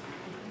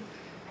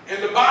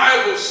 And the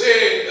Bible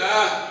said,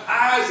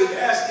 Isaac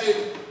asked him,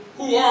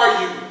 who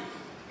are you?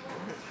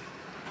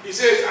 He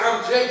says,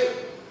 I'm Jacob.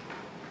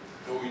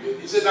 No, he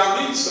didn't. He said,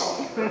 I'm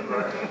Esau.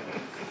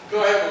 Do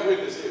I have a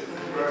witness here?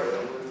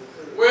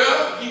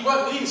 Well, he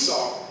wasn't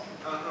Esau.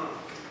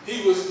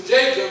 He was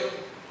Jacob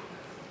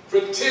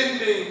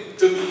pretending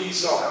to be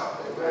Esau.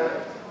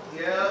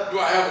 Do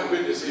I have a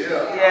witness here?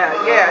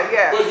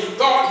 Yeah. But he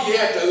thought he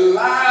had to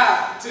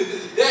lie to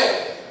his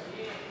daddy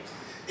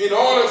in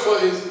order for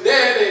his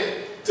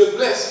daddy to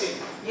bless him.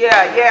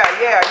 Yeah. Do I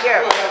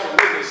have a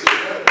witness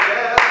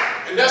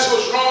here? And that's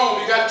what's wrong.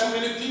 We got too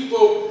many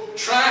people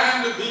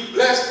trying to be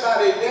blessed by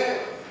their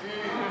daddy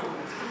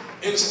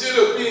instead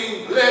of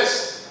being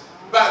blessed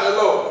by the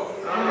Lord.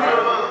 Do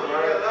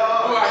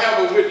I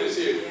have a witness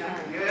here?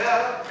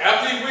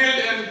 After he went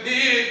and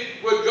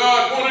did what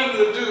God wanted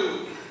him to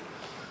do,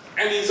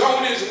 and he's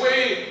on his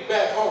way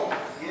back home,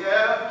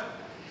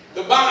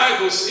 the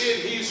Bible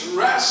said he's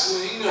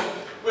wrestling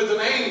with an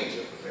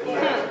angel.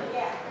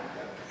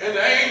 And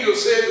the angel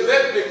said,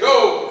 let me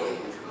go.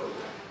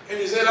 And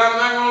he said, I'm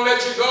not going to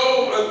let you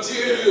go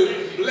until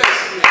you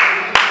bless me. I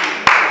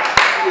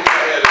wish I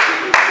had a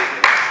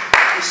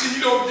witness. You see,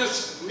 you don't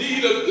just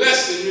need a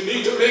blessing. You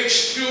need to make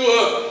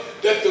sure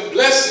that the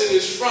blessing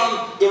is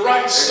from the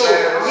right source.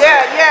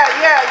 Yeah. Do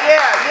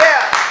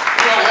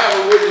I have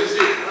a witness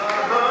here?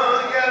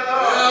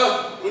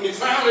 Well, when he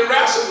finally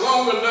wrestled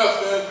long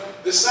enough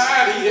and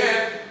decided he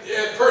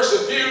had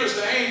perseverance,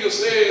 the angel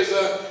says,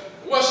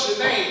 what's your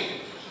name?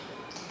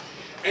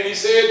 And he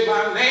said,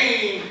 my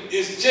name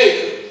is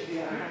Jacob.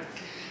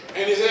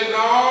 And he said,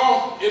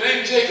 no, it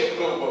ain't Jacob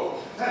no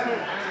more.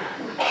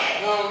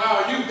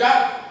 No, you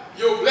got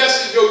your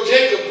blessing, your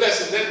Jacob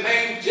blessing. That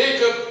name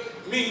Jacob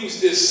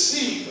means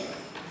deceiver.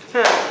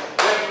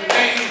 That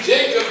name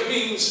Jacob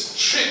means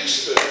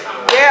trickster.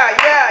 Yeah.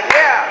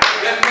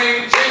 That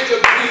name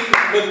Jacob means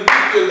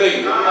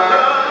manipulator.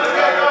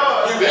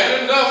 You've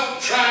had enough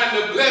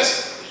trying to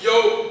bless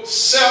your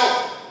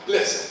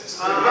self-blessings.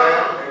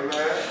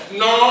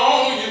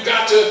 No, you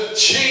got to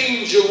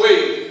change your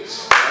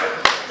ways.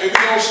 And you're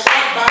going to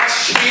start by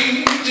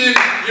changing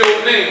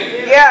your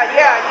name. Yeah.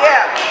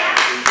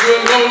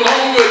 You're no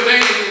longer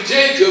named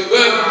Jacob,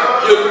 but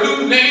your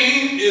new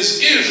name is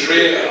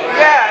Israel.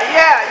 Yeah.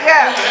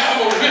 I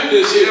have a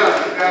witness here.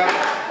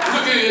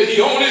 Look at it.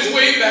 He on his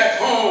way back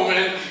home,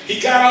 and he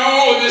got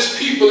all of his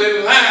people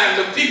in line.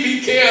 The people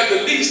he cared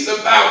the least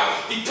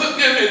about, he put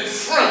them in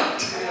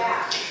front.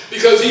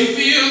 Because he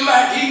feels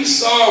like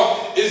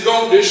Esau is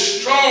going to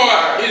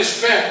destroy his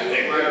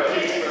family.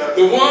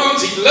 The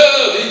ones he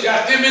loved, he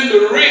got them in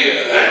the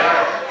rear.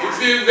 He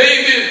feels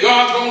maybe if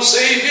God's going to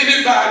save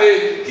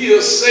anybody,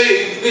 he'll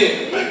save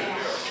them.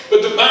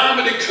 But the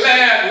Bible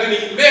declared when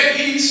he met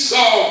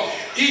Esau,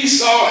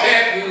 Esau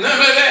had none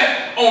of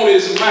that on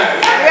his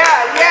mind.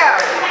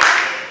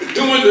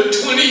 During the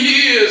 20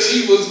 years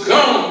he was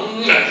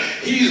gone,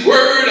 he's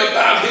worried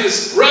about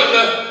his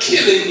brother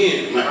killing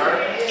him.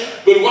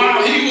 But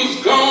while he was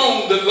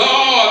gone, the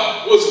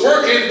Lord was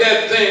working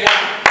that thing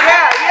out.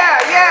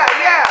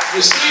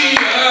 You see,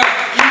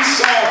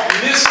 Esau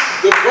missed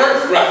the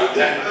birthright,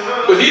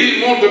 but he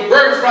didn't want the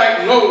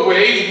birthright no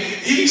way.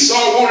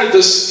 Esau wanted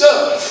the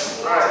stuff.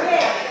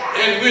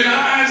 And when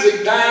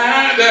Isaac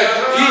died,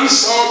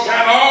 Esau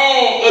got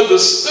all of the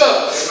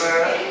stuff.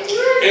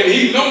 And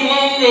he no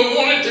longer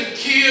wanted to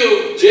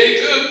kill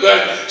Jacob.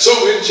 So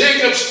when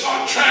Jacob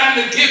started trying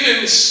to give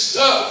him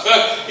stuff,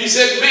 he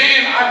said,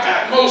 man, I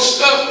got more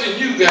stuff than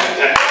you got.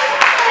 I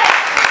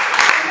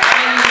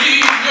don't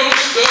need your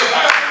stuff.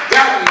 I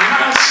got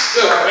my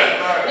stuff.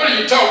 What are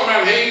you talking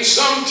about, Haynes?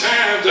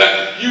 Sometimes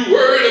you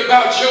worried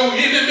about your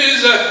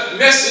enemies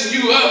messing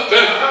you up.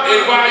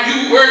 And while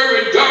you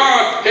worried,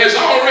 God has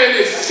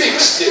already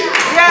fixed it.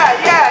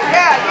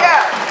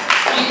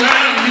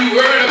 Sometimes you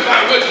worried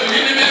about what your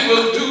enemy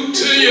will do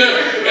to you,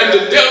 and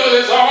the devil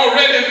has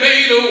already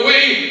made a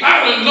way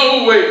out of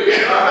no way.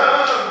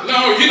 No,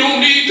 No, you don't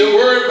need to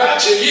worry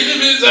about your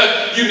enemies.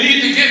 You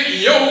need to get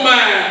your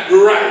mind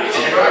right.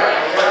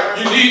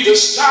 You need to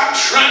stop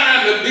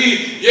trying to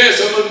be, yes,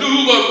 a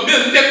maneuver,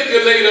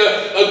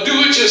 manipulator, a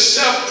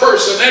do-it-yourself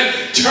person,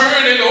 and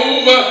turn it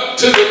over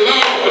to the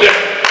Lord,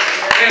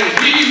 and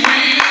He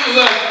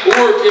will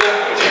work it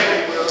out.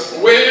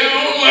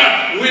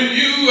 Well, when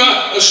you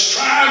are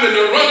striving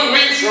to run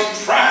away from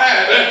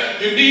pride,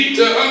 you need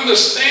to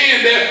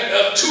understand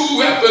that two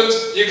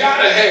weapons you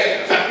got to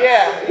have.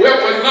 Yeah.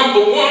 Weapon number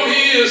one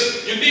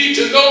is you need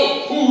to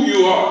know who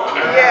you are.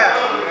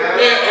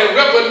 Yeah. And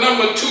weapon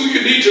number two,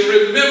 you need to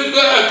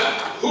remember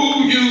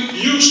who you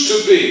used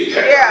to be.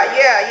 Yeah.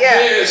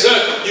 Yes,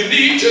 you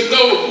need to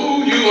know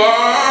who you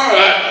are,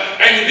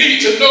 and you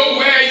need to know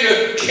where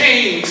you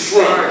came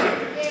from.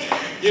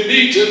 You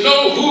need to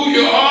know who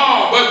you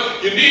are,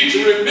 but you need to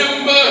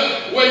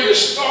remember where you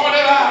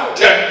started out.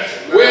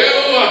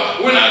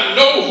 Well, when I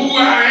know who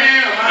I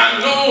am, I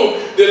know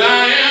that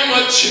I am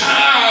a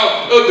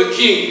child of the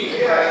King.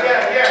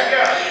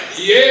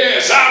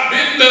 Yes, I've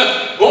been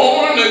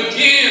born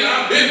again.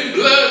 I've been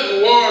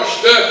blood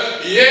washed.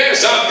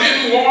 Yes, I've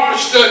been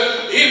washed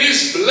in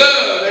His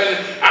blood.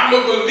 And I'm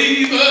a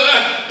believer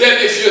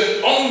that if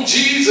you're on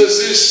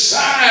Jesus'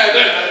 side,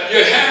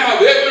 you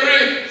have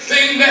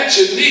everything that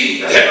you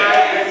need.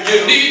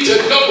 You need to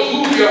know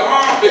who you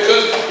are,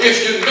 because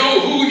if you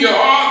know who you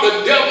are,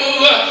 the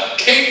devil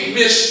can't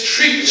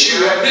mistreat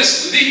you or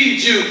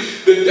mislead you.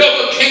 The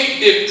devil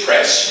can't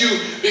depress you,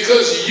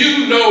 because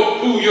you know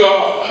who you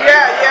are.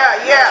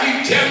 I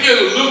keep telling you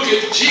to look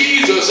at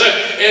Jesus,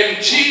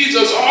 and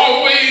Jesus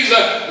always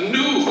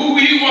knew who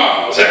He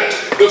was.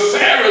 The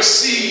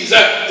Pharisees,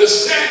 the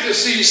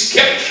Sadducees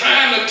kept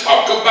trying to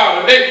talk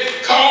about Him. They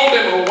called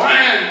Him a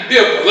wine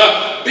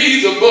bibber,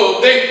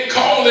 Beelzebub. They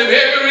called Him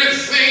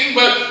everything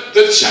but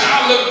the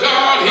child of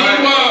God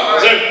He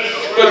was.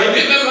 But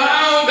He didn't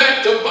allow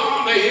that to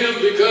bother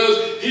Him,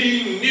 because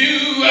He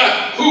knew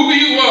who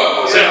He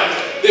was.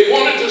 They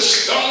wanted to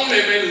stone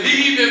Him and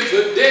leave Him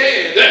for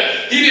dead.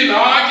 He didn't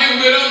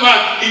argue with them.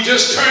 He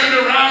just turned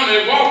around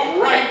and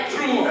walked right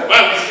through them,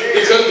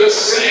 because the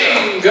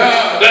same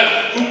God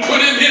who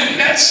put Him in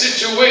that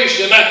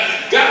situation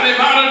got Him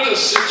out of the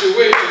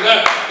situation.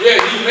 Yeah,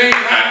 He may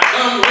not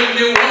come when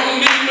you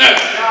want Him,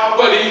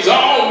 but He's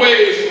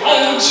always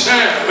on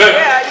time.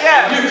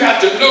 You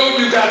got to know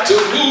you got to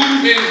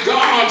move in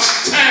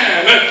God's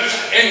time,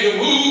 and you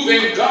move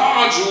in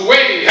God's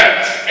way,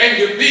 and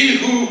you be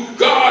who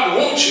God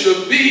wants you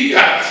to be,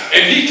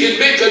 and He can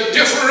make a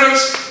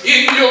difference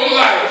in your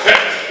life.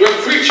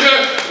 Well, preacher,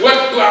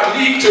 what do I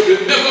need to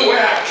remember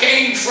where I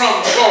came from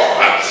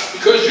for?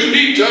 Because you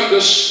need to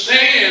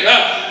understand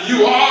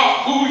you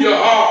are who you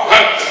are,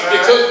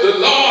 because the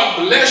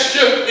Lord blessed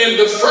you in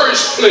the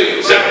first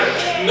place.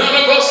 None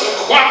of us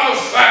are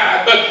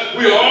qualified, but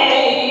we're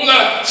all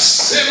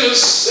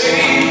sinners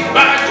saved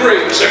by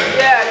grace.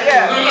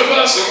 None of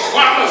us are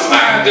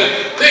qualified to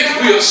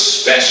think we are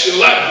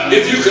special.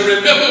 If you can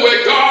remember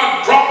where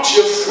God brought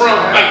you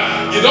from,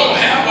 you don't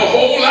have a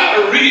whole lot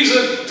of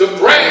reason to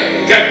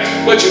brag,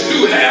 but you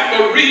do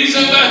have a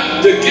reason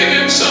to give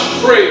Him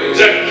some praise.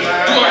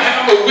 Do I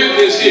have a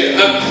witness here?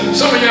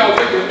 Some of y'all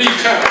look at me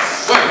kind of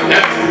funny.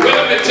 Well,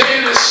 let me tell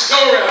you this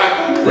story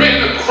I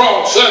ran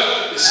across.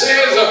 It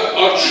says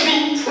a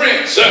true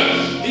prince.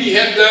 He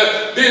had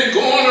been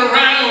going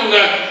around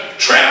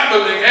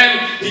traveling,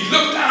 and he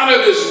looked out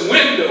of his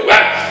window.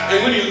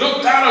 And when he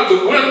looked out of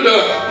the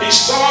window, he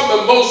saw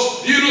the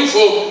most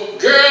beautiful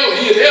girl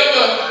he had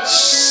ever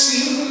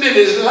seen in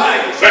his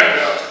life.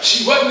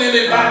 She wasn't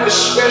anybody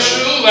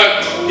special.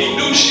 He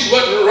knew she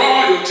wasn't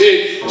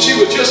royalty. She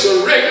was just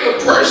a regular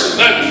person,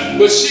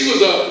 but she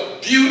was a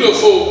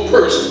beautiful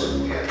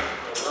person.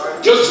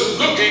 Just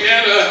looking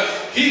at her,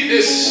 he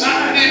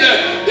decided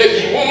that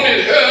he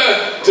wanted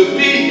her to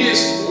be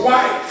his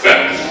wife.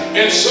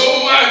 And so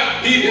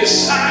he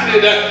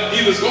decided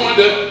he was going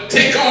to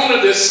take on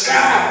a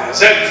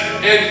disguise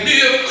and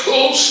live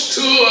close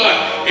to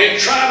her and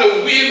try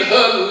to win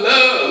her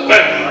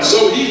love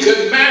so he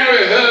could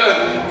marry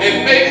her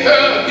and make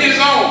her his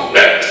own.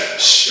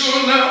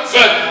 Sure enough,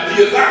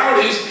 he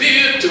allowed his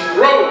beard to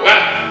grow,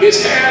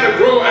 his hair to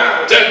grow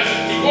out.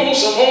 He wore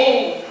some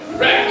old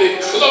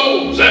ragged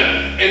clothes,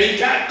 and he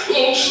got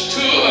close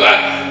to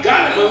her,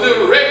 got him a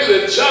little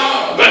regular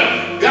job,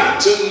 got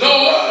to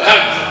know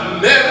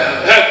her, met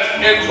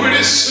her, and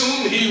pretty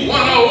soon he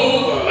won her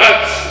over.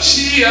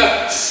 She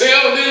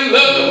fell in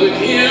love with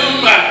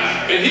him,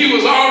 and he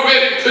was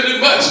already pretty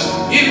much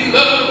in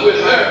love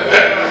with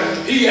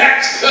her. He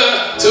asked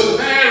her to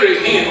marry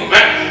him,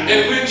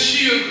 and when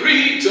she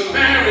agreed to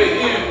marry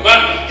him,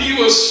 he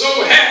was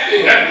so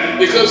happy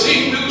because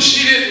he knew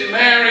she didn't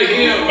marry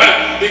him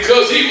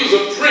because he was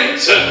a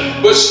prince,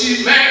 but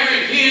she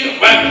married him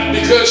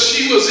because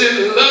she was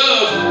in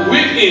love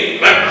with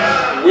him.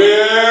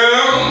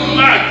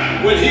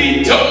 Well, when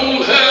he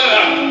told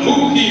her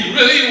who he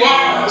really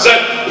was,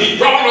 he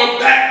brought her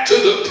back to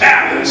the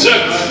palace.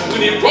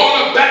 When he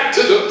brought her back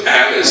to the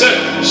palace,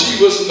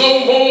 she was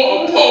no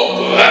more a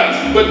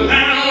pauper, but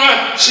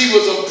now She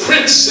was a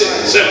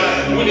princess.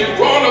 When he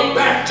brought her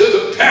back to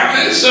the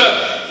palace,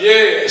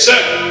 yes,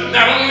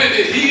 not only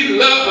did he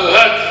love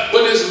her,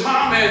 but his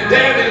mom and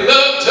daddy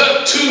loved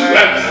her too,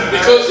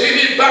 because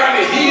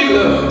anybody he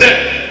loved,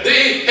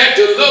 they had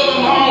to love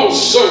him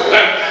also.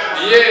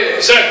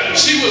 Yes,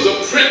 she was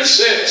a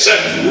princess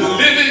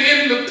living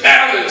in the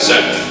palace.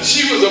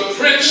 She was a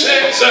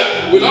princess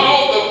with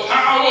all the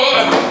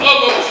power of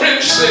a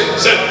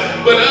princess.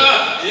 But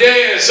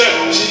yes,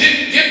 she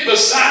didn't get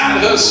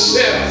beside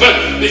herself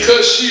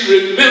because she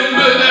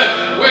remembered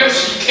where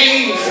she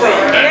came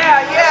from.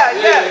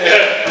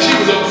 Yeah. She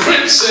was a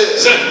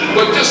princess,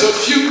 but just a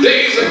few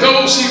days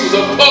ago she was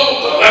a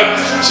pauper.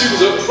 She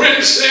was a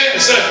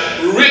princess,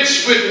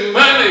 rich with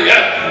money,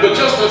 but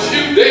just a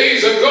few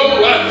days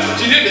ago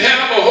she didn't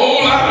have a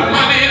whole lot of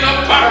money in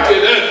her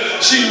pocket.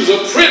 She was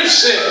a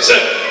princess,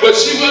 but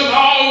she wasn't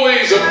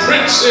always a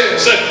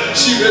princess.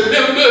 She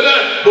remembered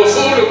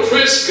before the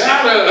prince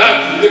got her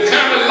the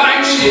kind of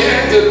life she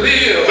had to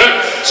live.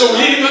 So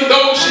even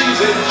though she's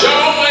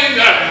enjoying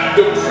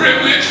the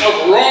privilege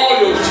of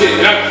royalty,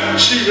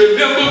 she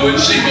remembered when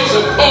she was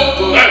a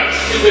pauper,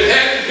 if it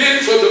hadn't been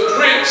for the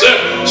prince,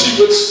 she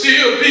would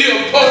still be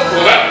a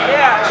pauper.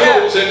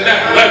 Closing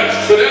now.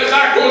 But as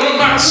I go to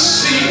my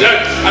seat,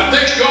 I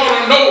think you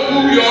ought to know who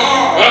you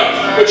are,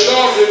 but you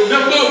ought to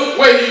remember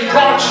where he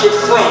brought you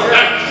from.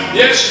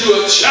 Yes,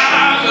 you're a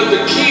child of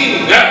the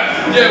king.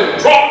 You're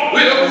brought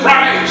with a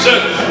price.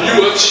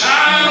 You're a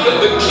child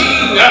of the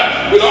king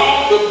with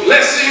all the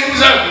blessings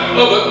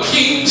of a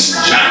king's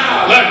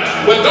child.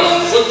 But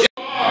don't forget,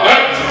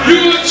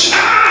 you're a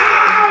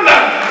child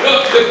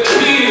of the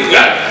king.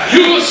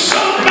 You're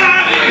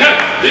somebody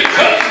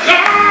because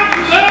God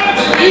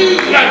loves you.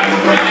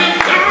 And if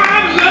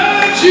God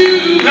loves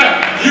you,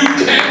 you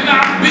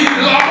cannot be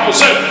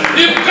lost.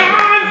 If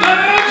God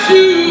loves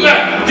you,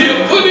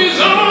 he'll put his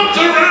arms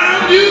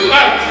around you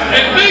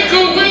and make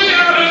a way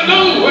out of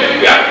no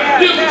way.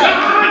 If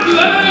God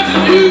loves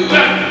you,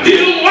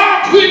 he'll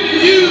walk with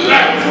you.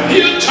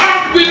 He'll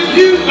talk with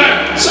you.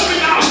 Some of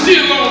y'all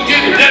still don't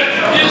get it.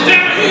 Is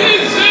there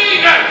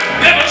anything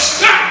that'll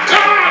stop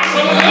God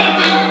from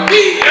loving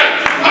me?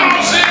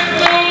 Paul said,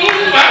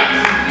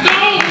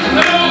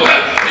 no.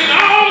 In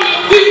all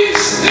of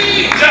these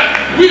things,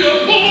 we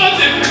are more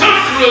than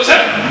conquerors.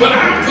 But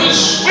I'm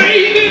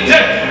persuaded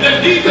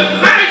that neither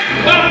life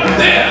nor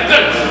death,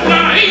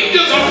 nor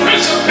angels or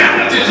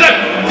principalities,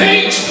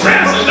 things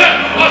present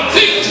or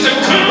things to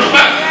come,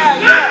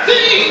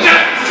 nothing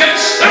can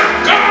stop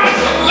God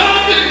from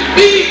loving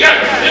me.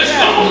 As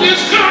long as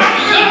God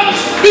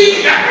loves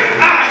me,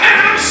 I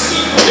have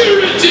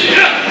security.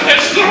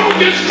 As long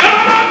as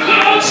God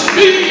loves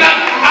me,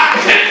 I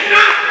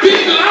cannot be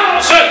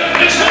lost.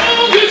 As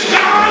long as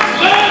God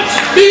loves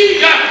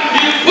me,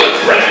 he put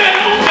bread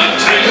on my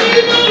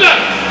table,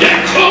 and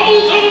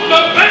clothes on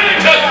my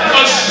back,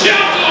 a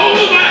shelter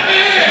over my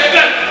head.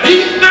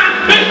 He's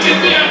not making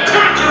me a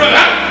conqueror.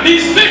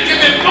 He's making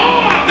me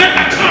more than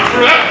a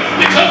conqueror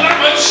because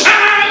I'm a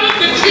child of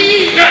the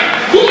king.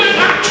 Who am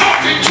I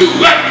talking to?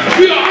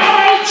 We are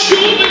all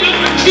children of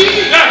the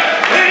king.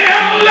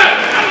 Hell, I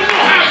don't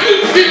know how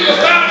you feel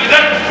about it,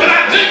 but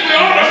I think we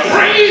ought to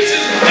praise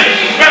his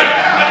name.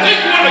 I think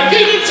we ought to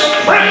give him some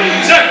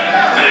praise.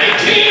 Thank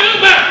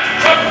him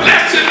for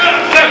blessing us.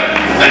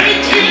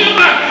 Thank him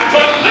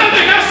for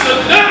loving us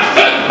enough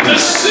to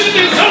send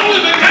his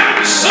only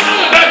begotten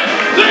son.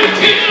 Thank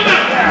him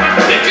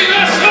for picking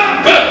us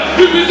up.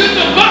 We was in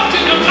the muck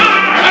and the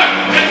mire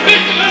and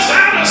making us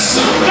out of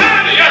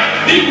somebody.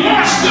 He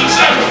washed us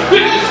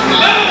with his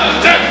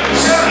blood,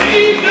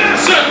 saved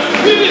us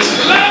with his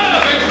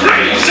love and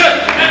grace,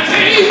 and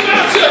gave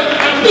us a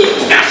new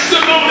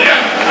testimony.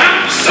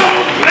 I'm so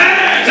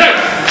glad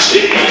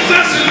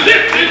Jesus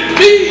lifted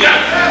me.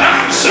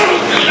 I'm so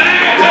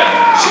glad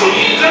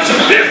Jesus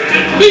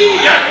lifted me.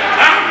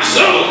 I'm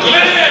so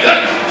glad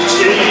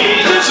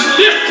Jesus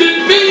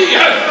lifted me.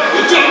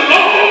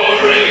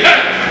 Glory,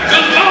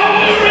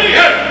 glory,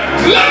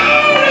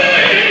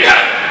 glory,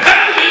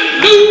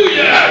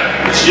 hallelujah,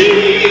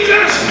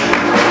 Jesus.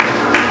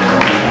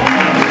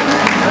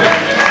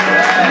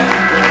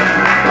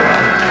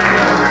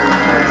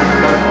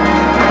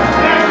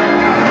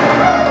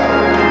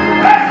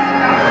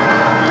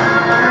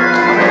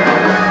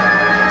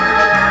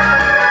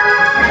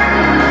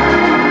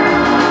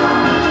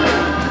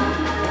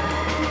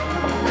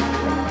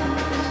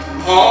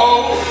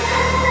 All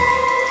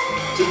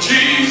to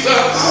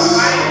Jesus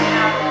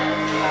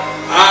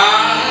I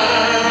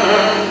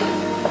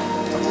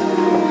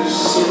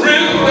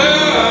surrender.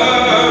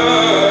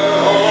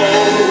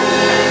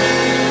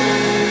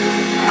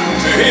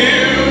 To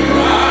him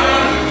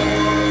I'm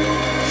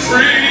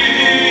free.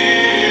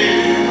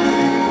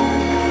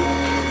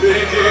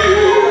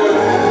 Begin.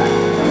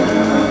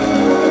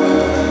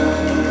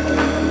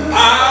 I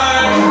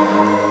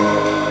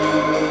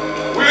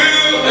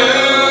will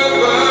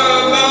ever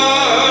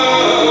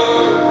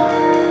love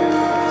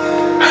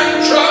and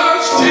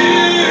trust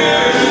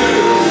him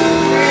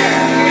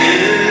in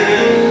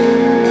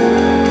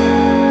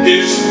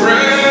his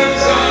presence.